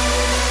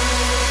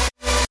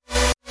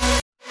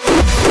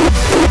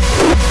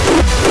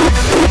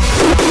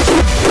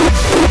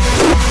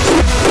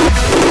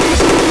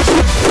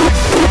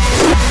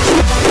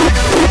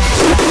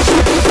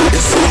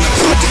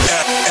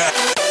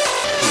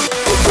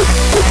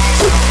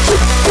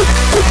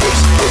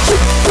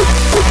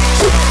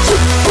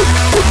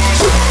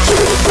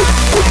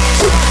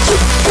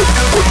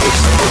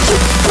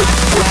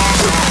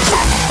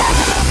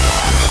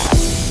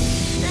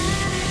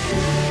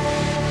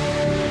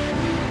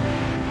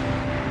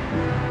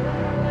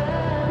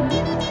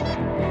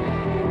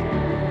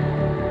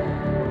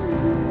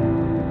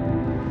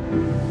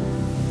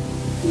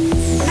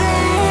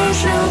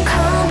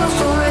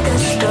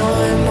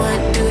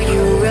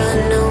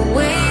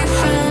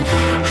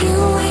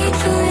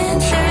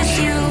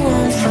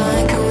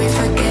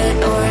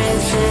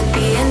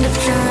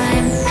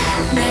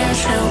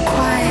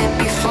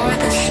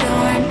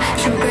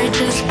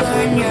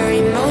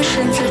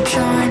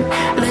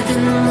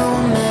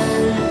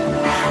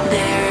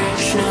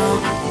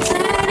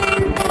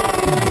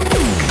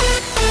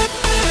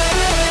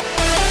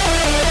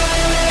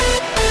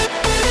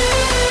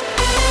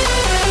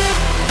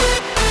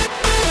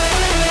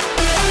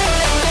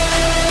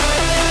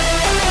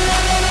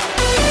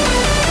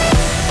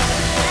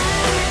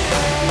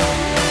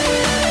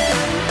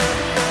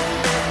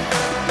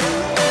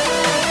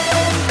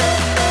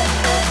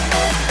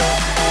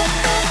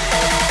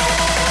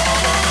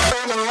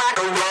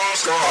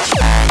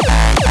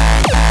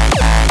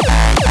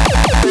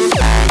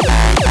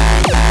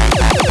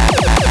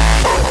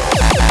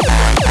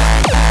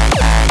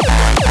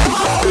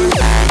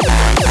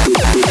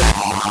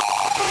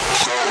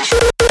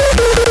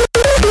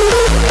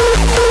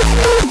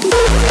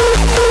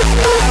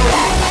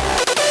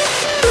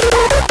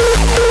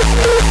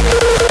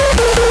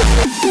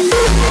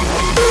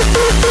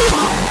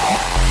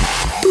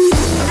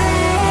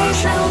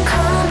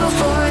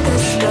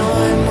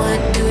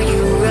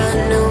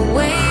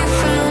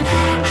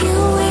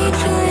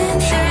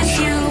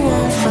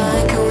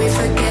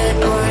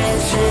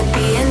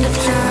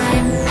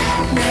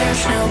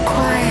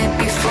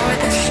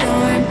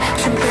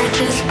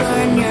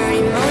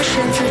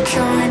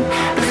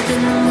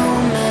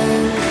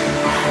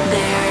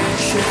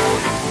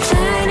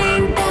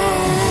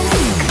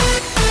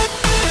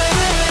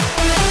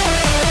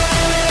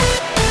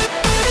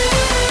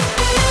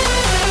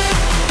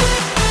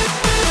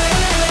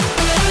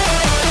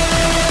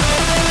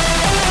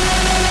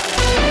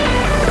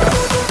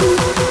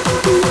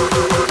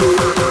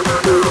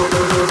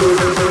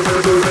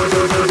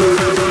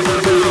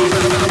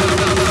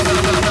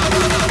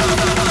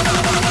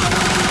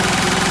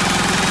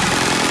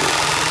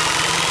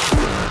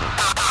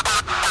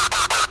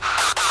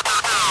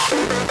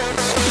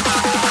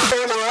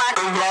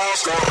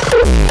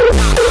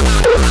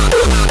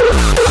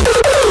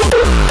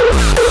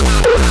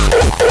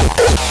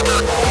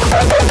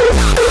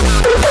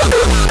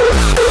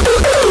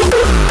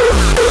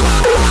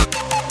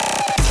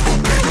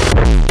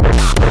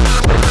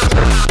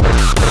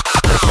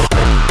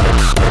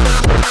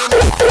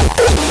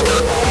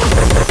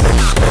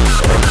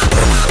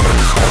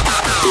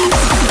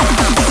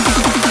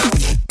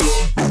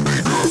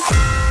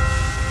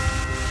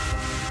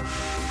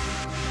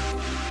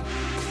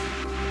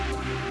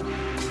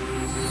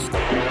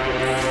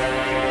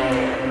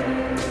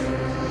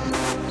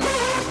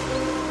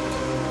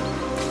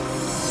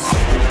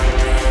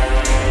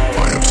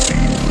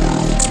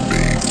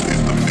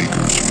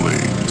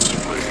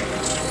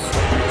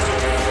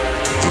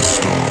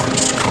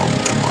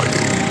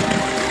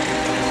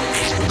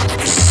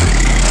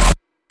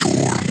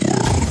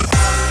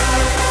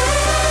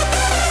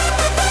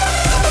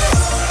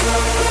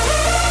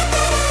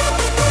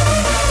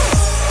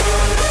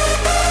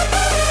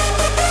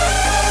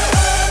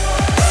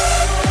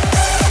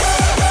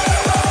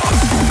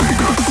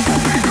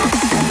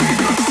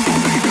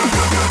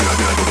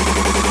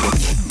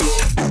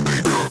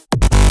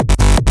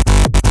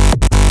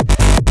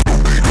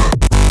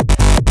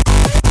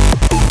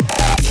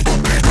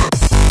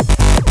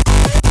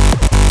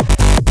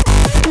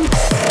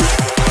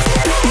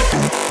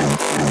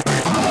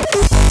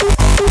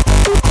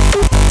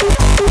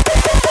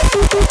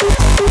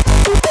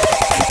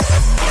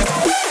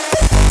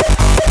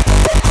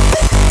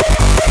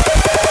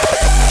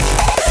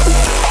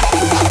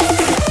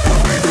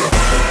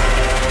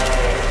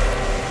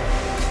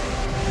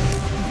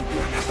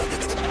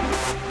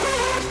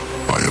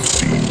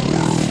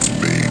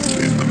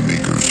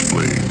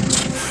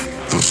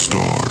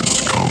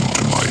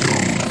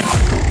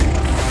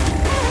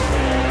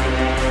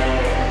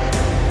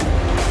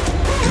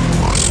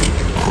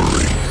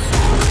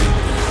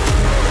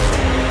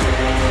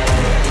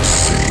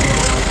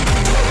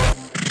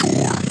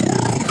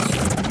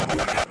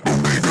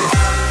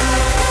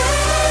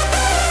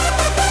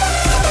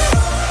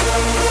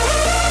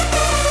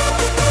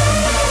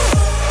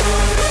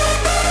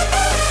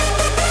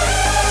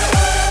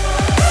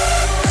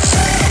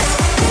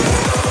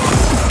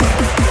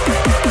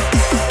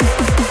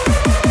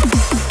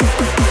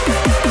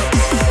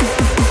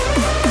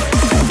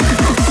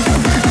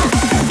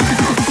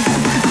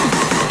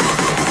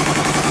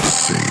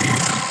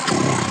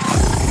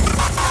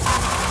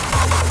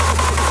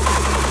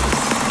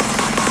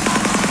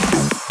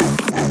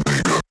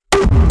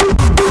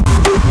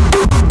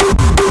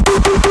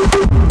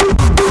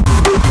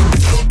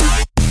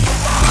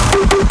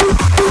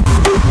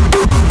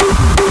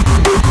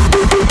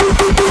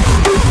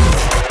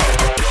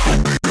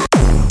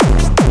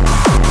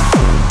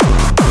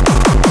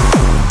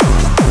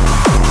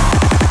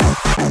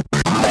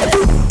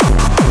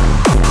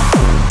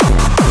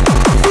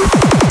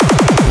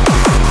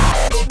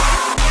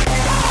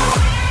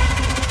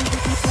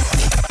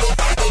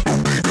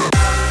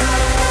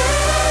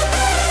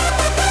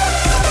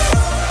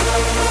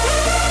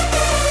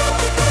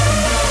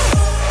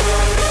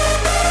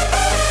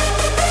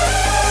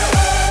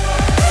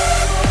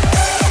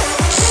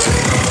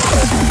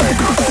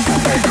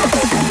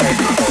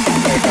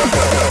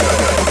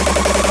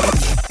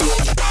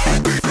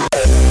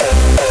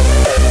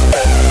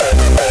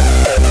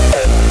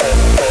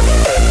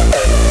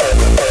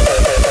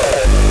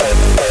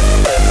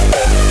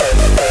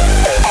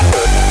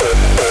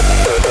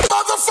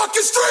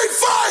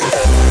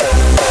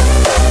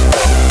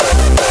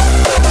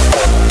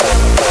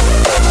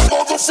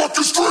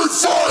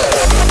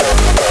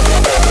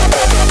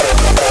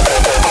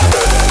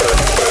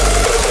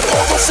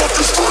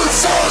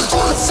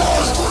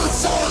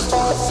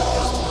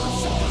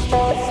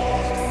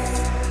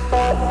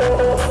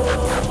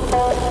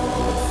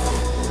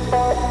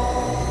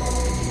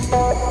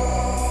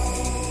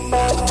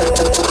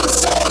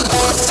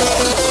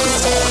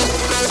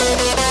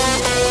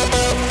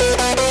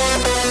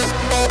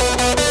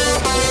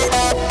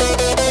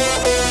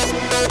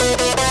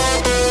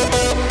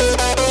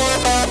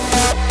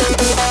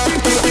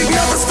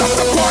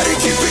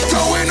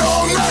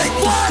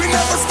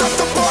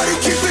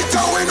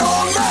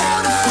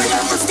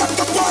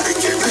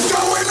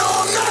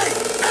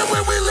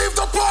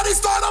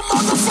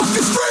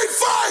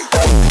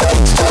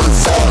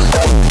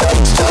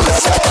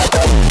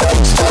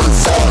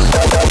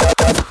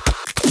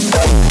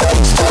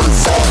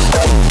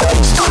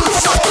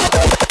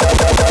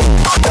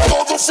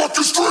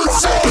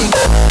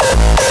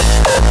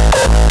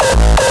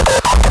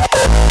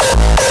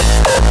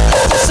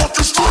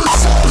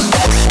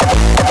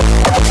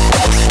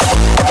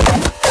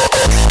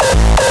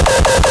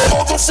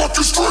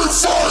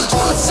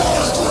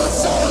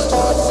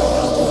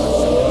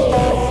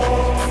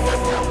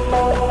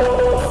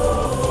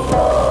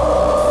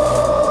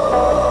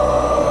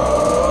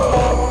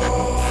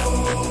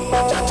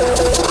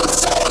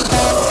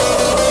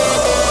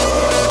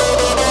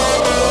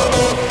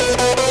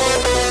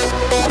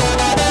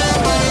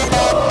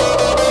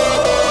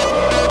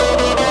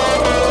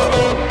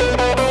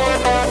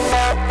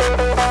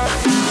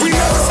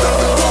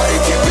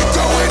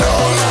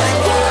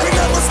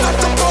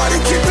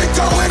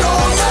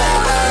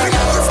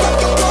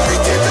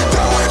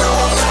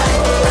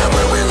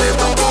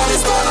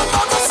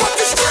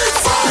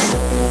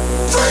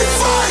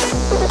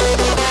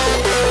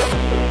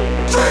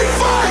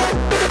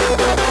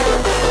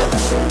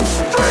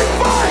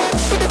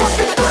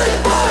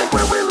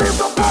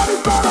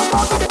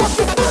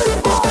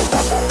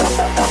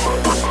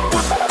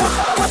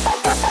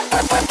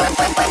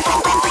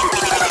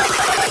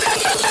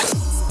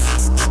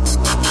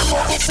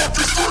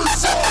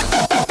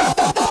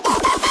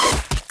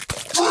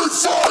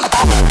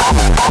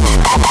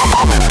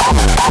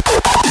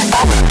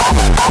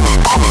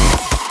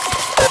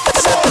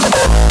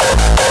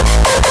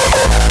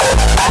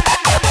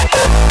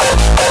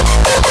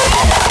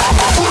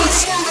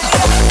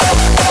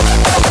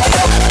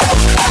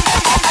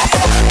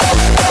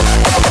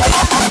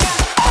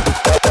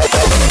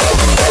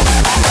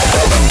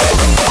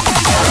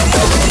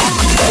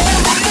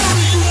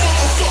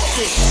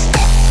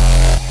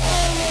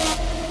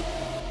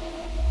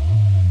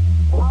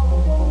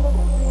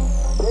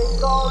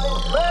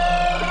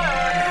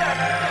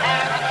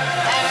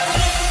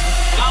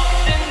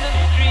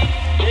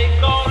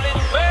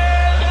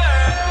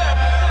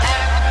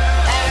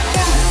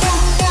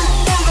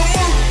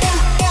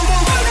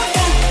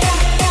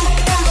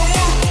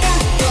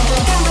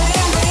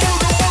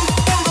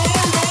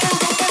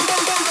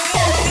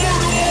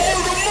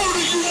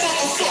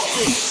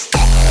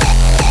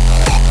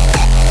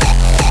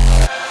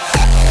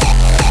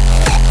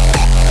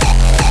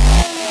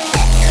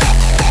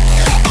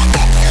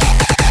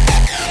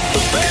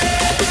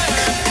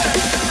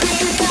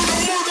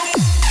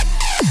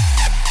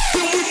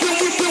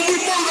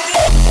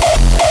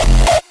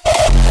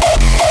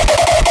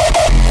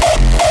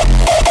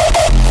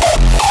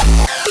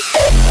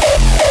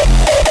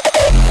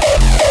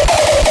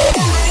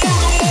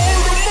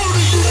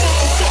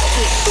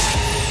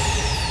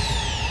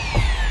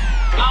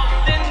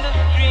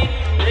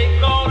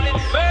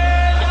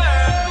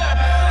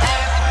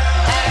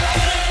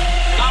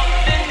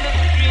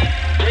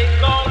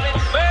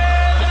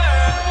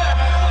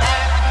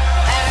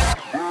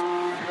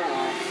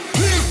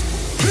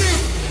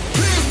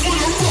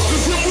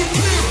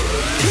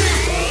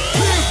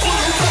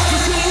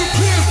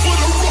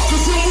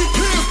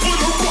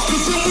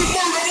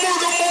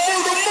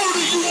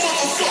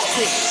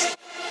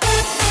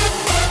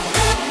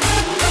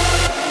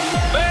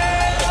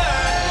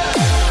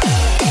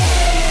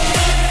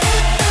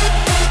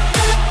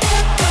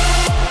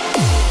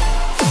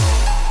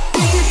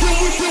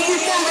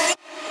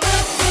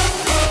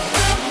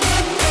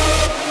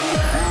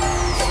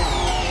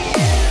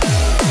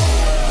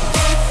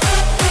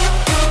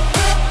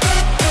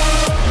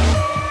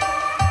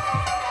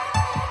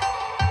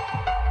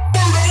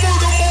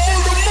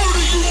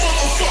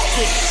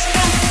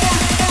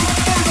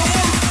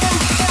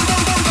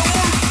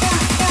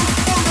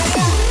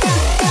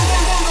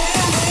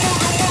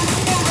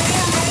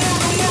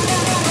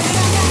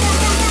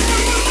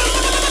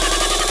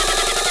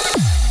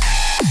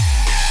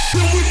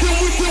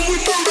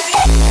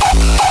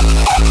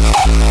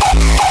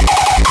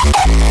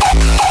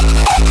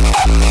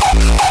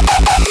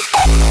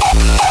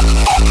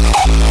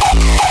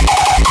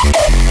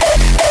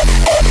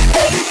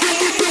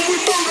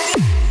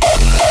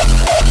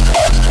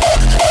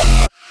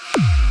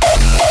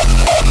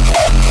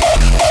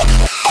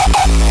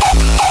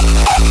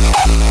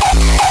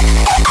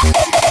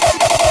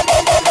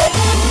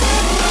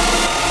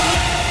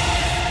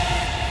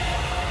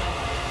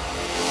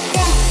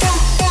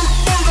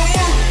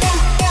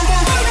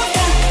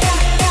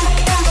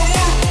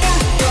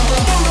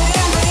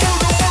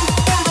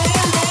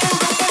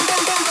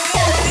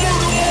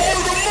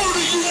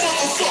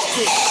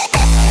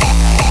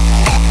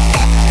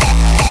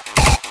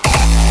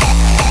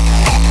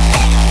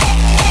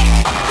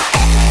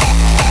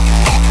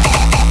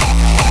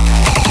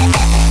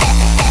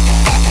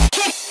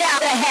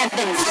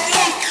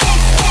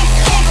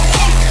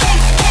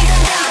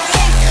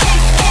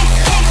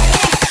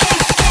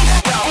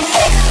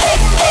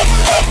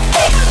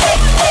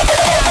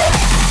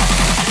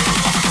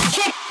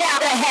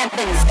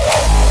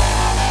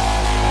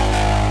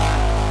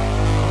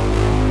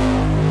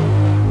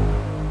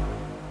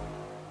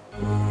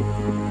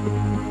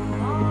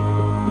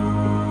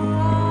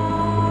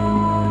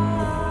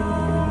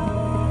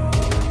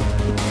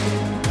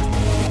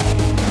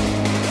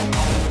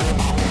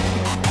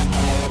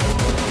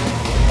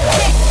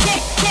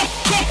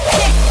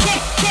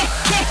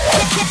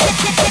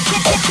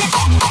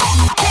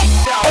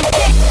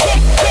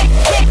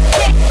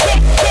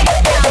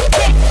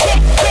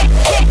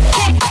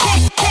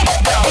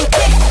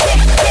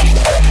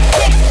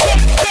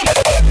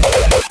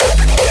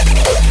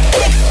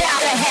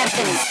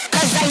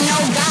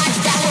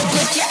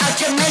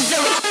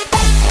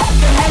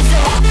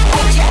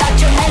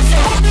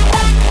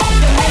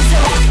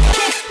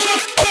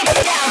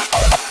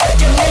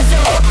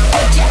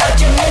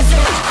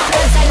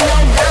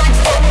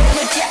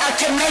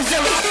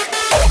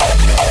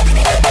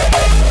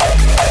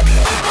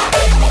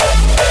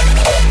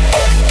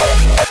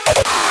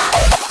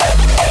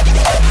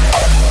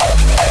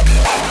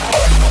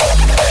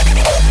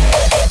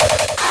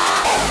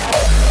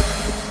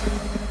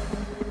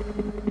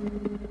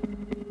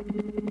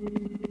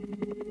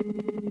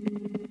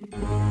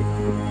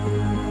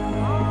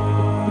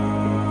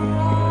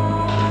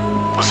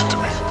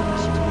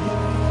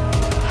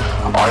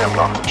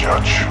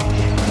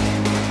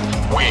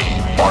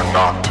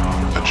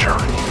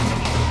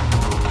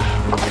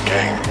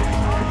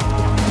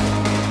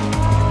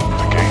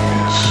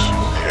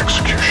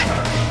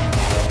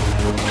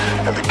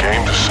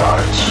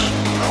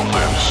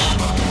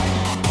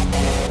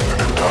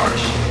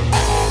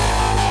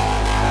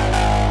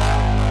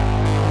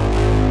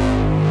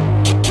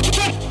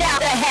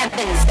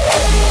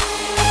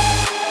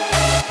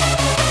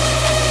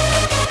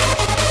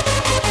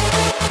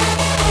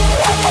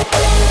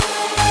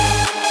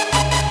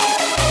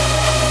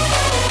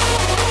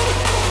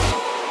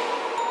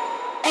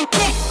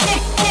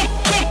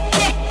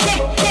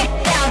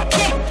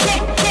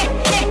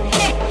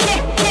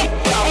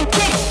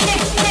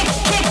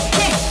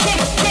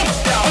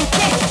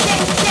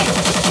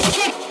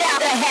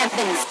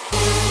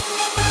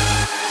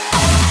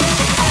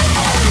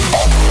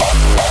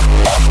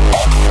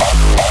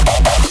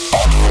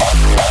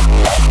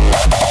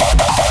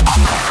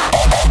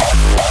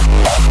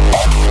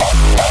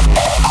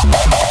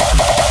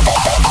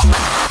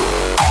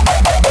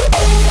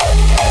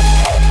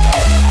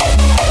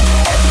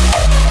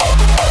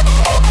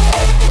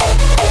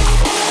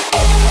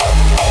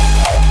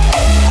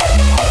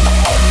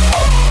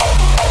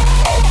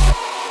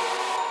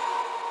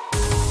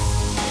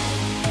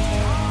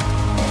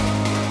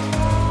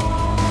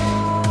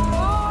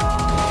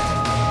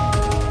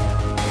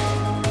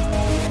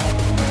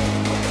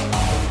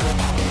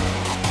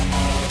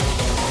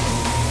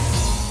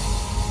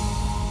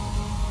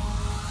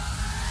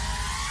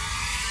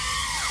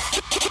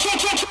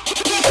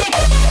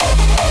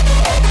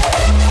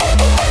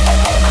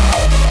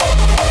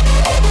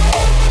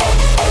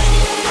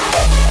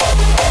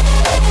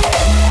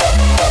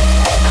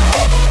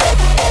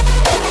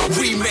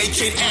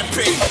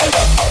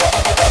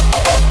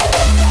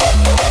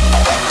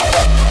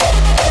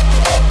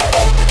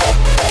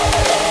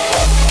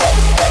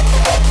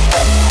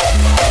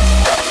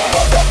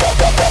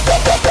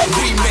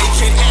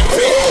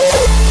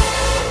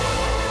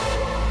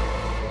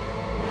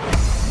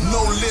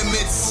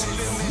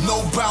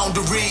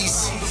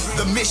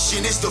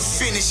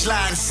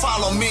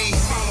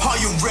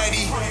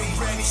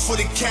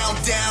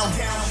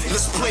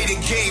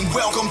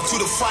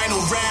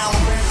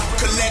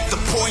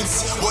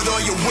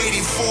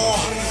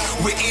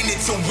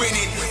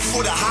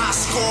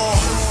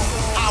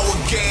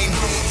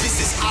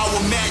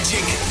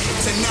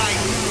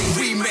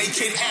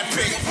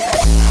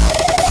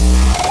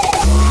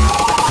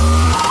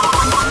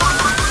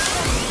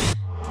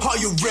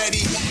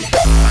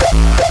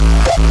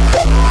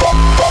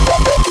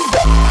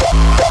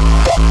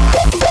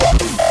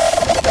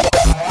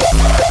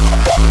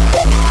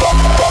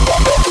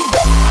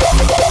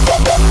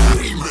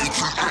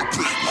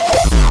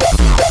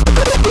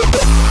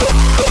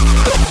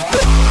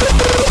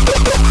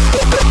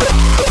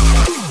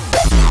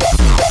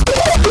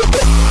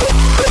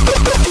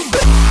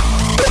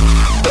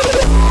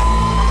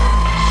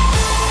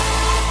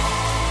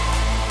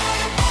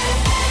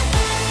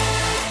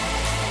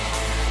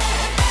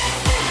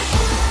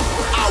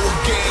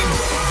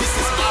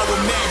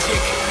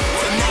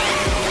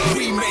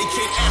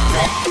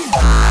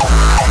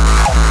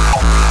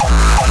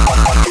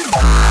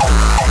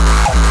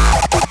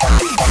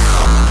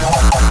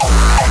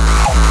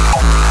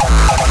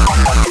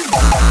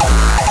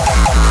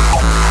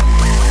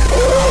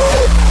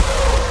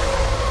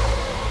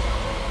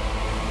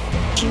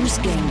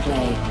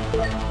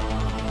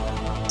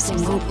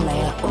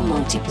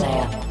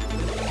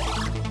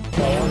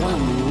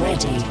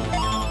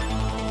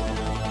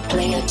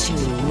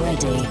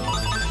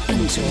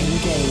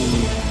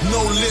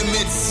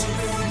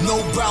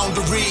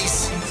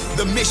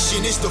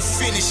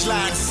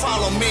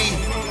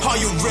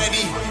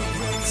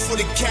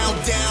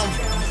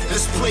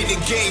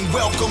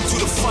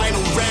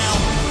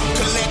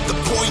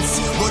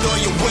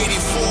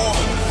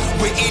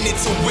 We're in it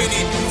to win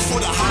it for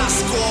the high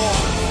score.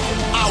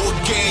 Our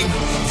game,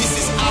 this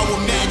is our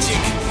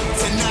magic.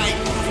 Tonight,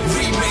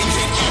 we make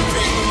it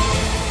epic.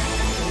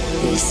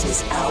 This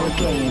is our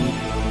game.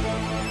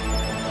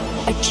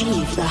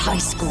 Achieve the high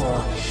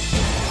score.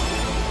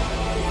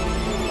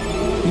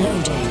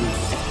 Loading.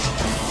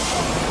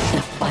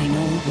 The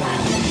final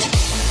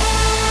round.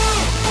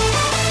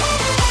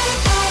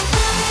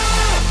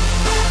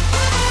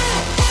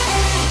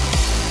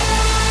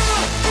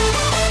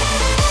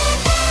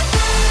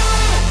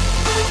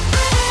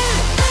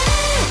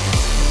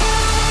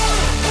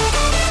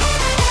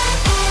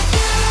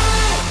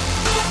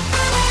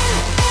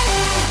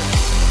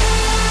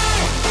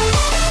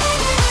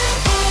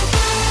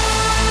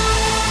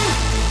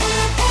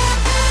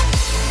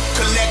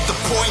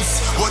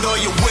 What are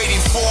you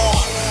waiting for?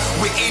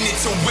 We're in it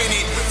to win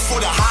it for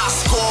the high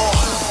score.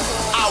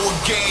 Our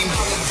game,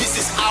 this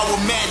is our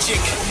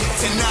magic.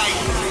 Tonight,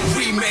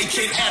 we make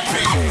it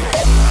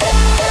epic.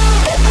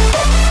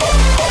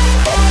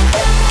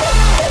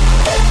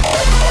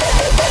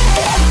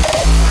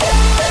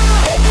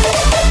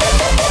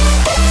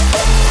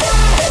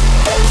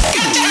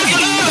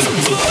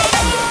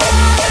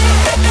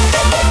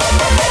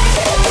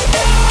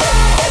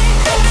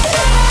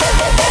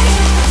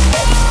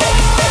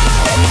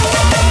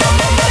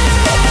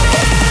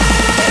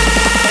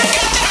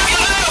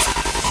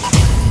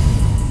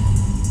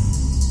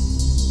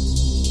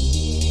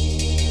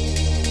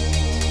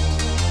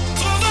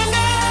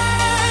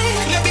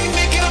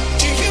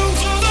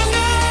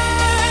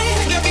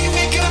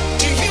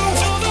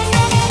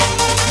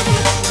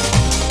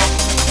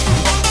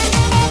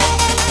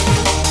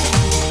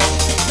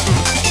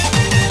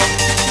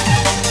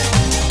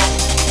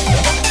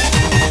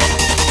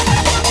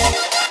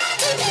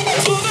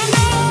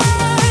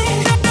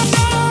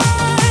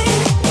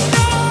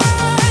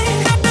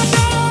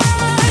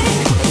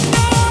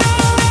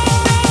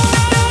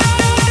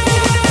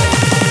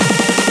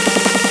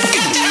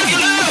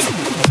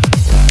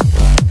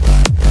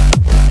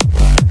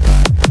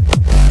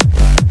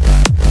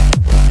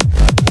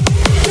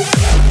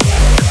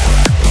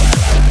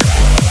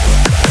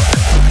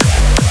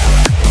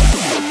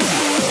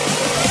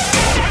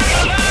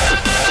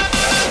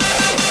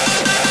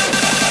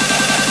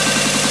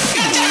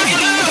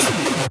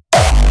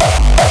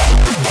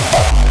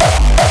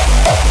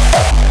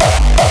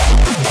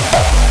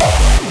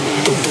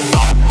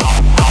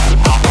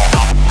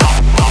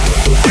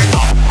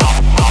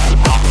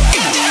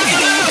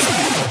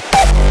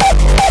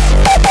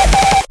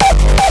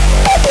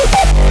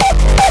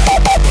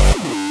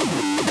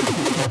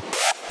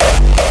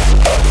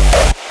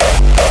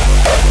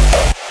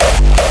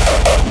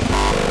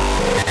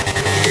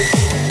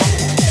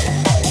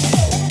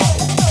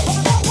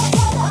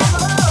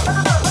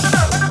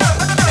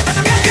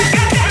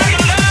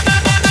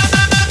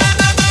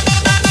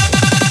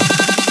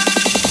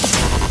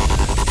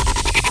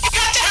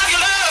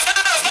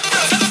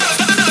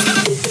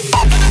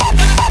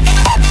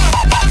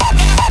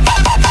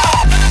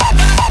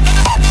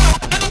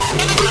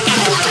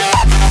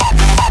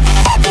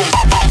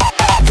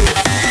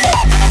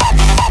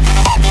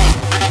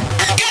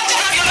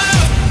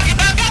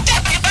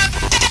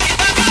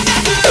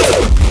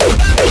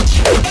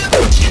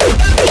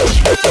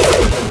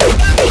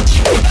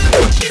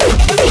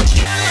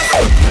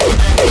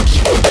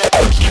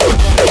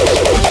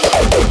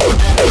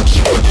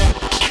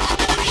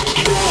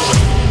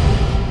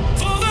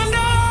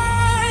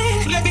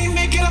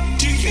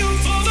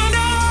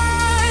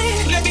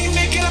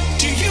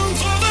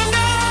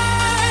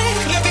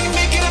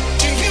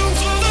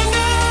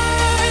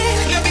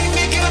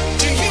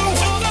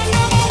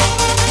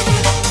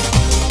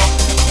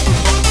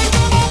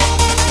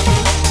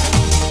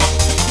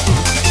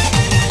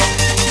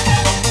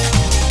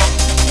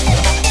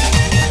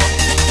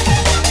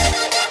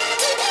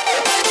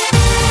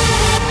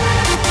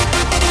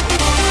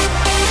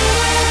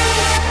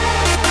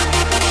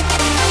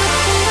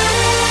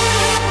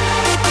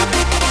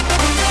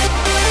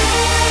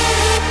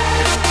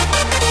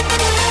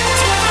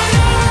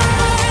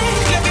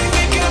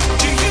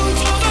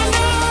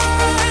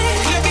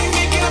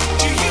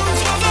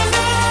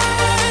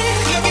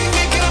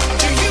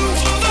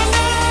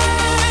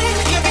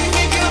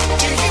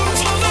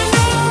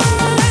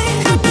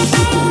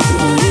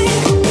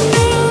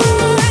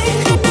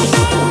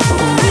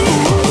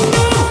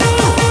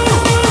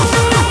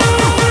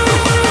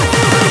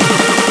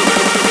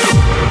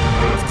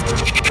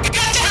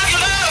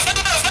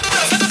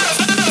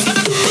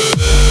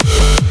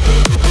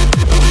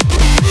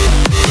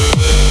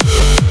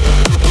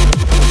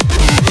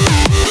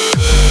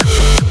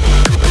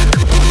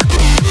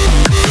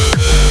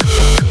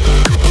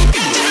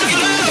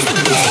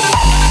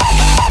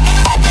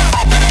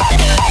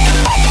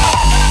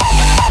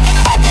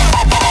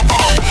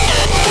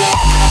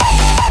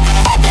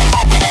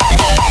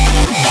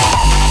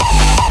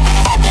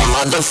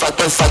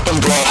 fucking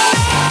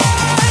brain.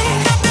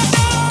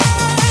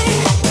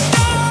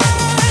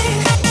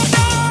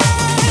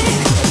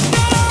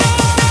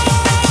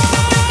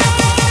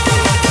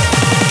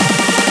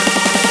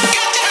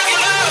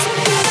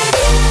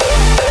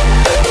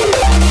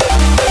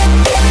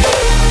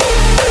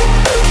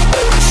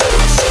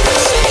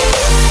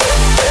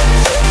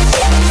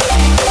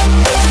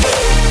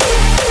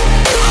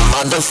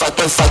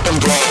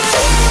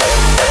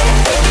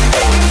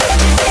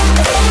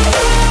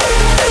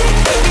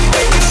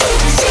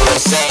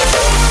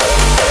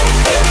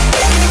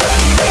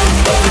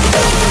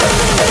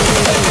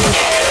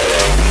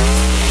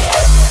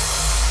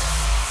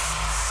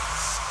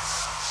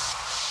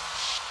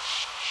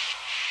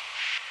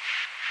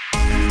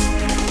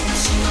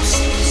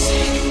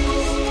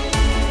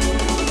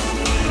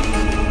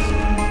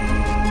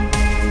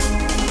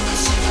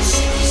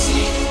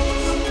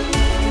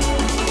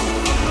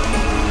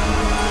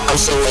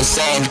 so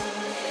insane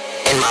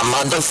in my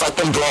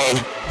motherfucking brain.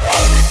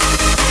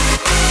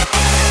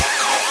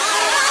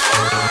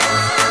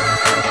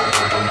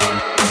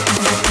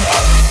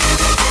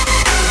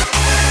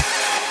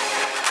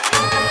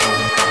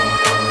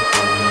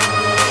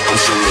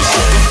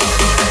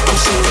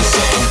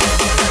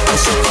 I'm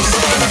so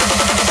insane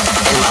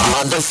in my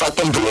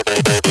motherfucking brain.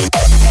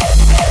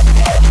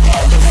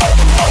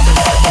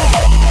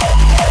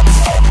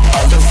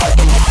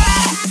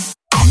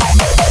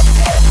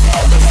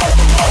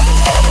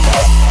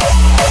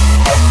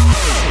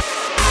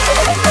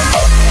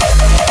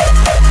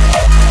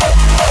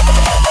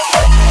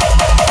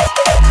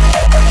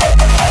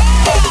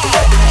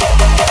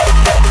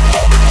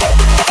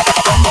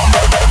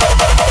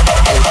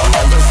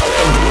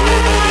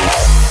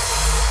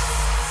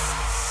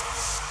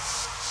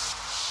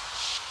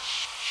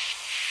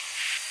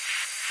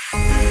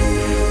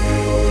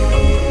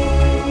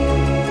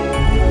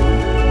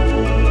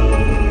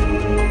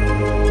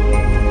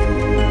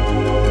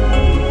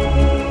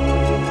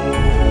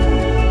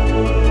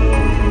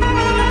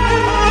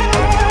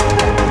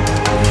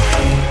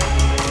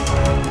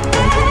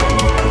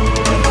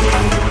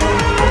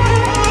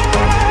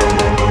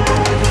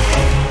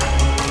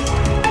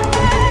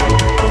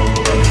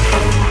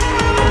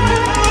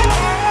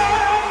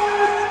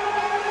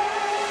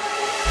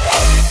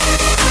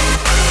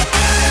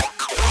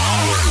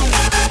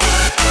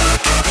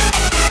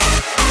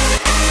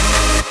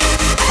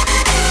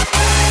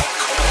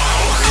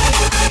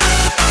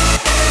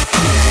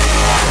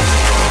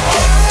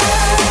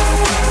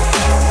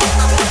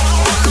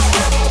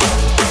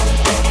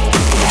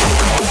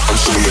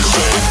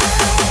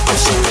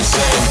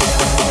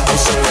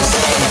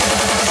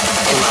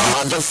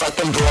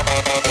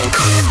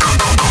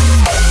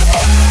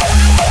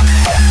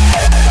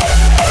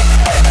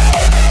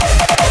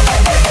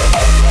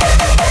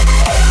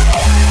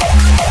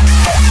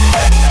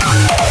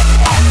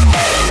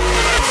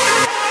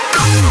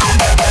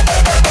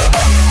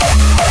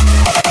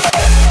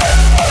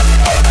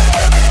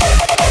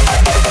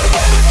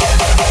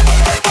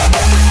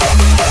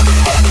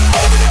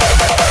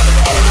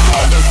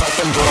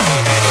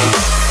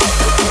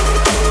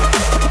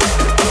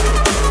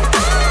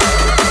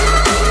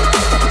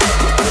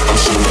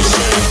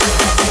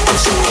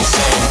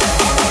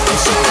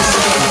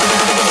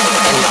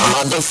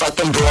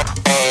 Motherfucking brain.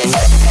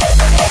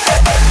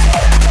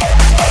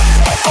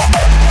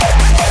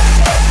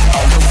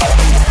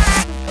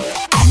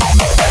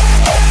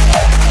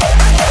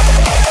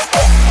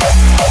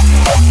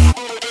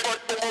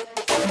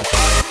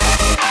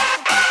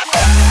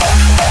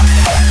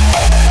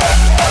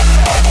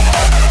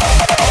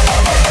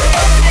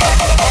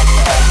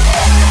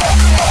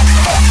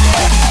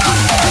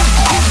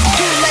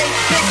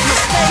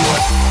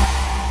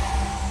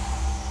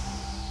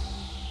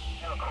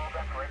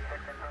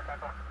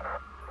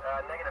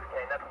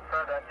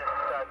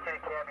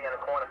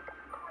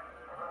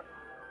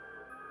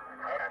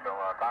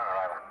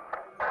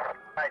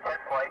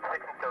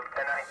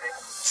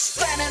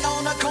 Standing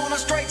on the corner,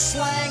 straight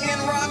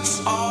slanging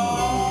rocks.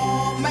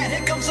 Oh man,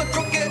 here comes a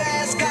crooked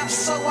ass cop.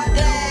 So I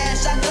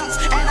dash, I ducks,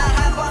 and I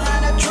hide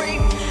behind a tree,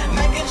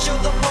 making sure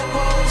the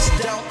popos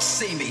don't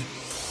see me.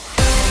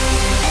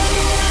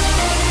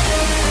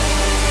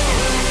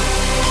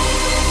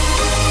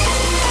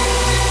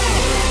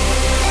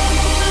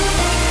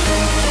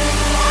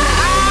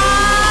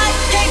 I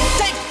can't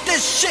take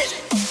this shit.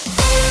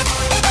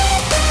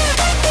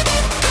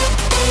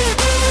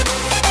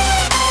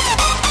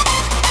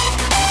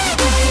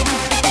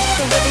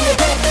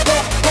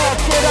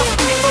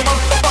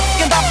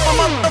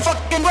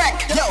 Motherfucking wreck,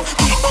 yo,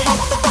 people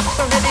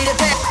motherfucking ready to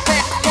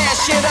tear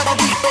shit up,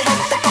 people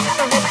motherfucking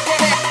ready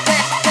to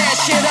tear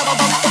shit up,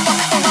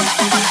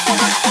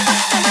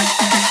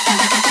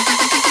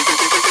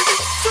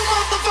 some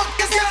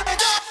motherfuckers gotta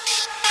go.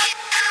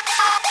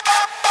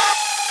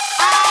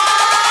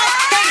 I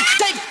can't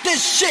take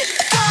this shit.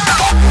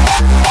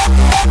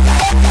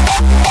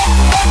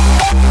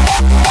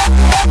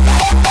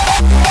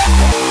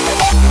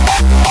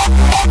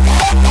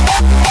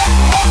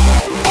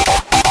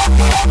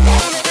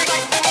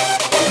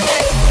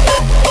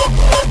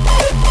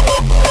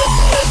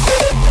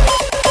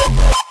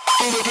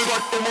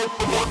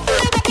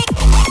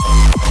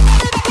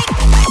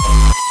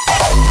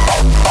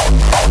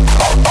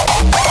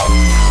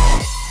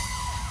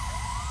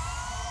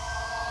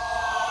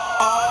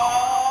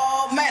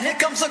 Oh man, here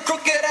comes a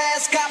crooked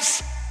ass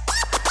cops.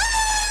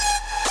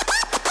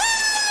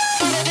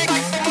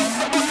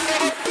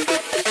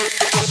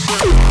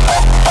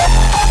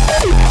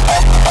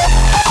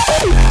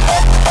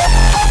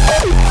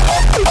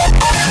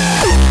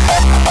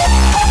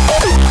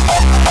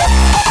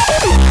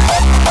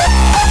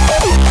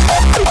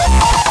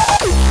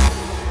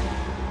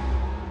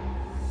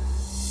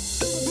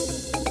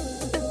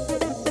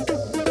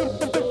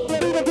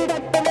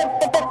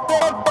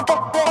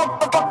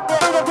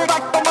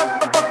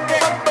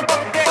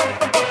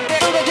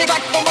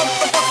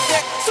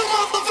 Some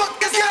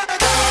motherfuckers gotta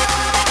go.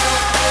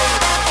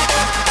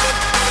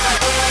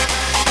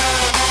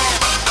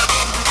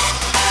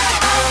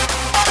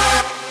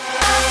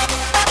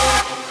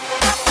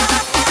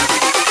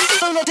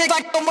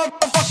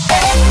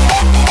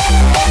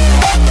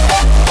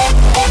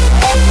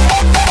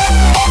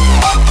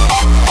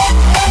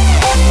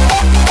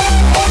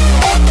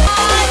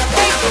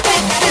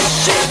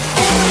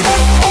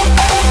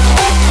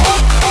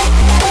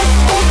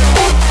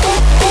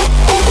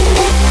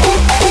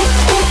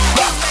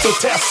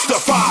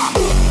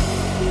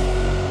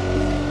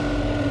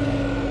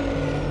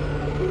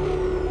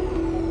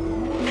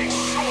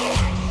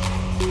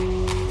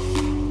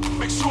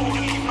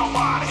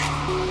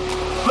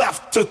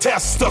 To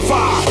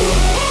testify.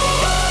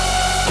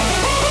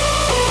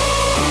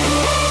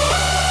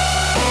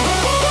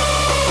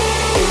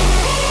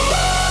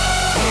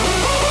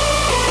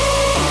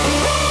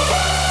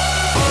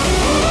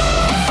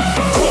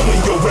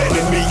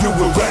 You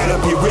would rather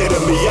be rid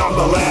of me, I'm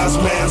the last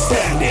man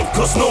standing,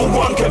 cause no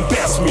one can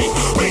best me.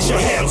 Raise your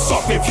hands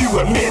up if you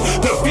admit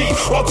defeat,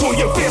 or throw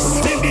your fists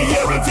in the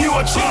air if you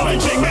are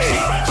challenging me.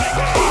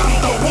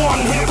 I'm the one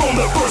here from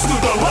the first to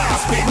the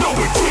last beat, no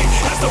retreat,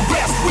 as the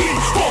rest we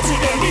fall to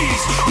their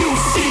knees. You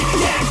see,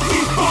 can't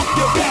keep up,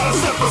 you better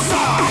step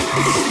aside.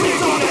 We're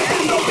gonna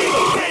end up in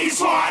a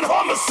baseline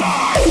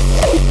homicide.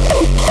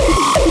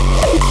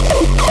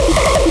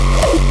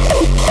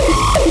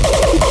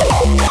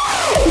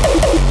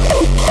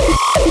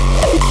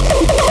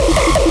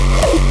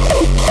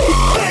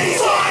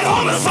 Baseline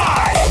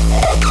homicide.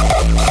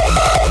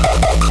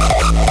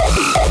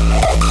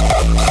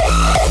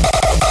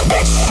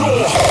 Make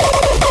sure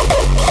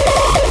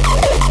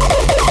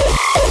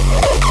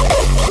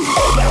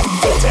left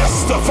to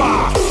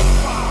testify.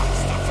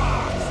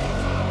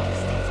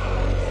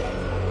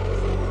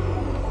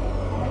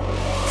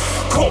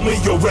 Call me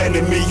your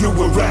enemy, you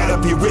would rather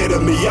be rid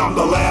of me. I'm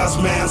the last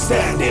man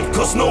standing,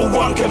 cause no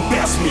one can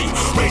best me.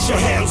 Raise your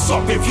hands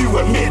up if you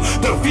admit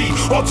defeat,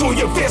 or throw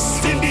your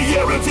fists in the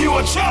air if you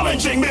are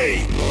challenging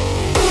me.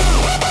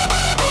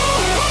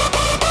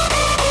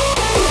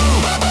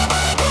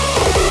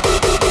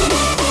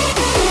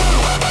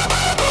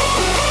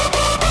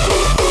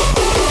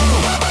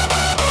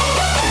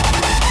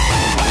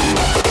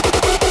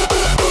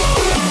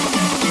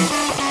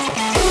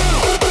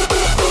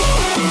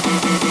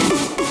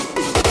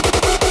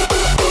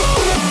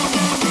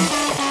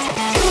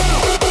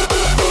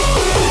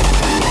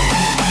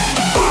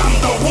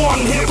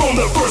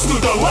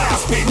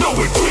 No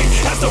retreat,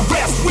 as the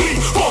rest we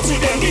fall to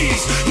their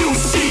knees. You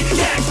see,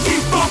 can't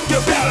keep up, you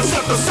better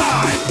step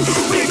aside.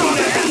 We're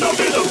gonna end up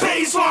in a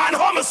baseline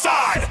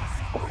homicide.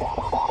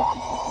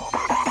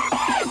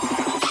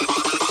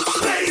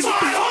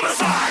 Baseline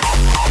homicide.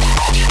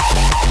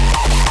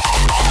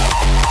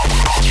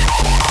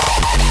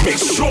 Make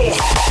sure.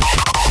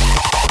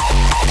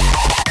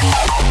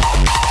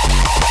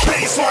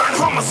 Baseline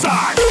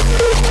homicide.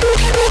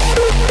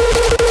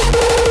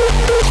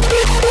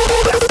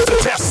 Left to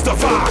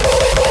testify.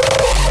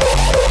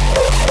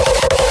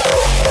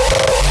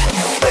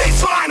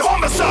 Baseline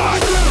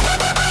homicide.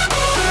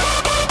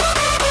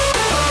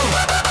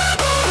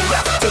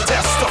 Left to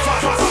testify.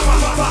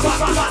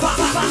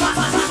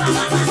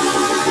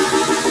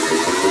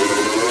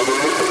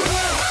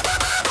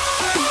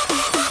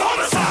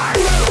 Homicide.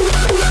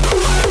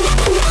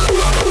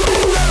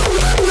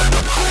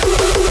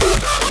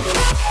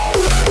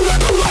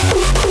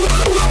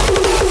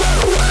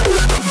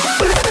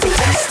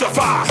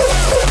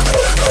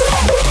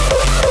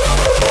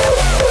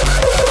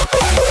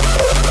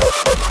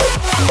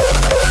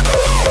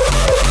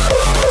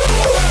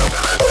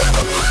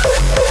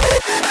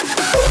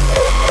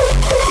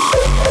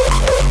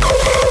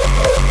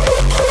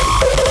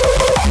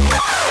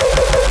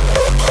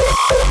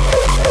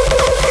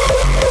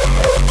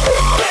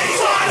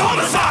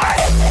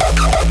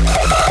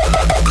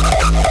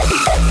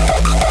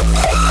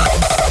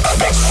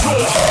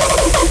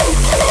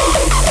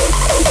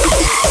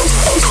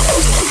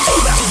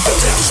 Left to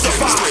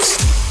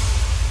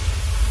testify.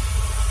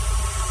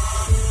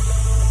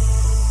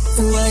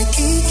 Why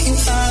keep you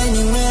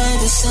hiding where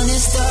the sun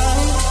is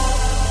dark?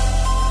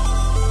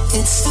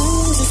 It's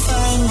hard to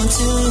find one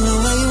to know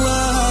where you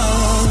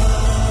are.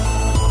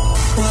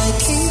 Why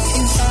keep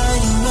you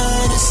hiding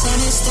where the sun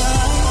is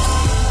dark?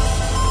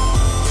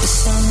 The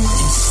sun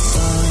is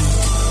dark.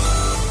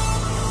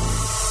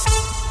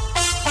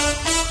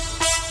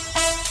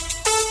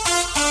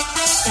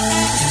 The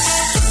sun is dark.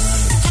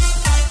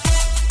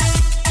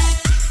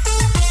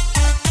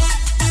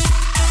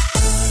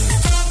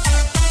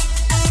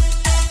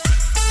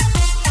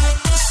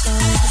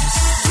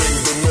 Bring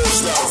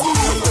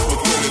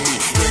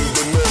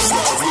the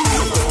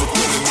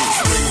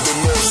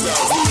noise,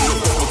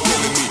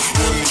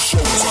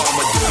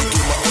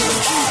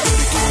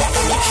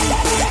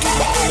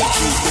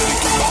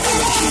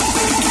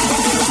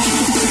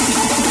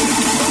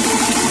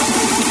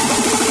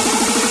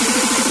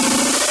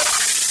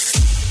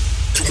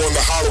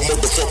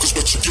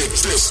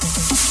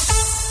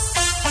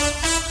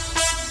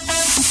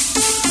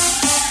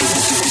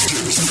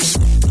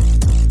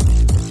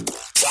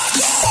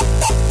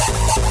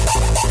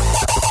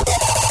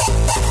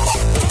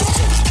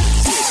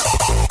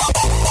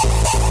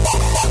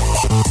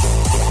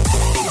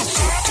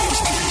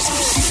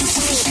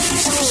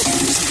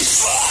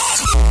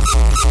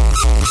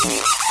 Why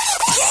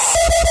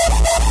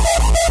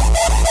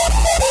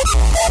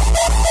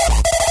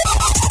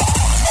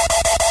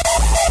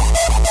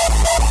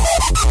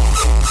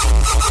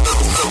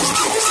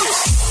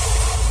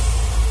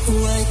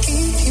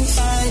keep you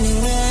fighting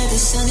where the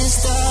sun is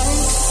dark?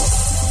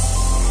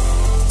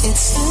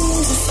 It's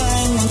time to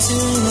find one to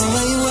know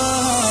where you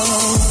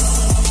are.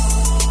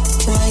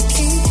 Why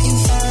keep you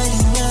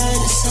fighting where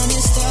the sun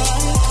is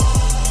dark?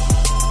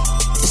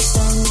 The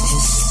sun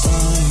is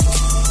dark.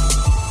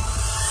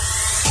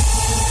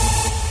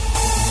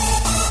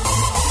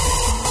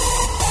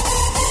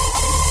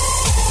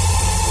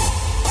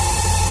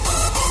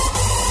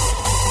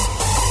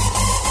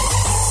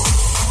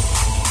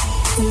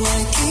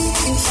 Why keep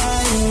you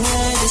fighting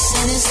where the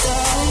sun is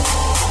dark?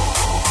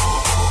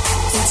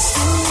 It's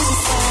time to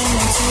find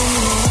out who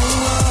you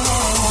are.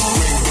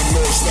 Ring the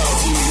North out,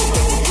 who your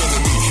public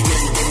enemy.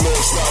 Ring the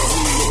North out, who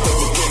your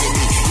public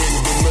enemy. Ring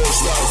the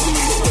North out, who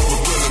your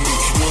public enemy.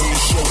 When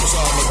it's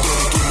showtime, I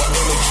dedicate my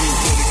energy,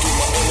 dedicate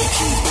my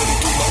energy,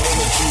 dedicate my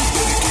energy,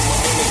 dedicate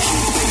my energy,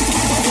 dedicate my energy,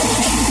 dedicate my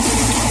energy.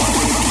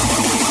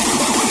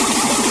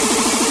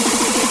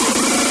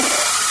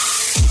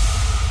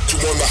 You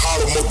wanna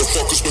holler,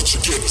 motherfuckers, but you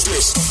get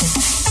this.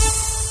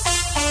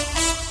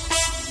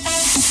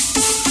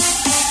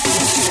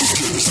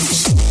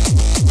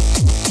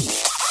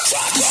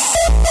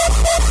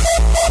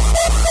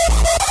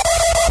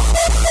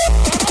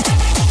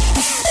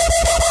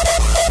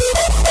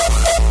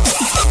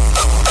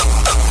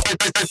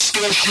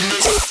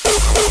 Extortionist.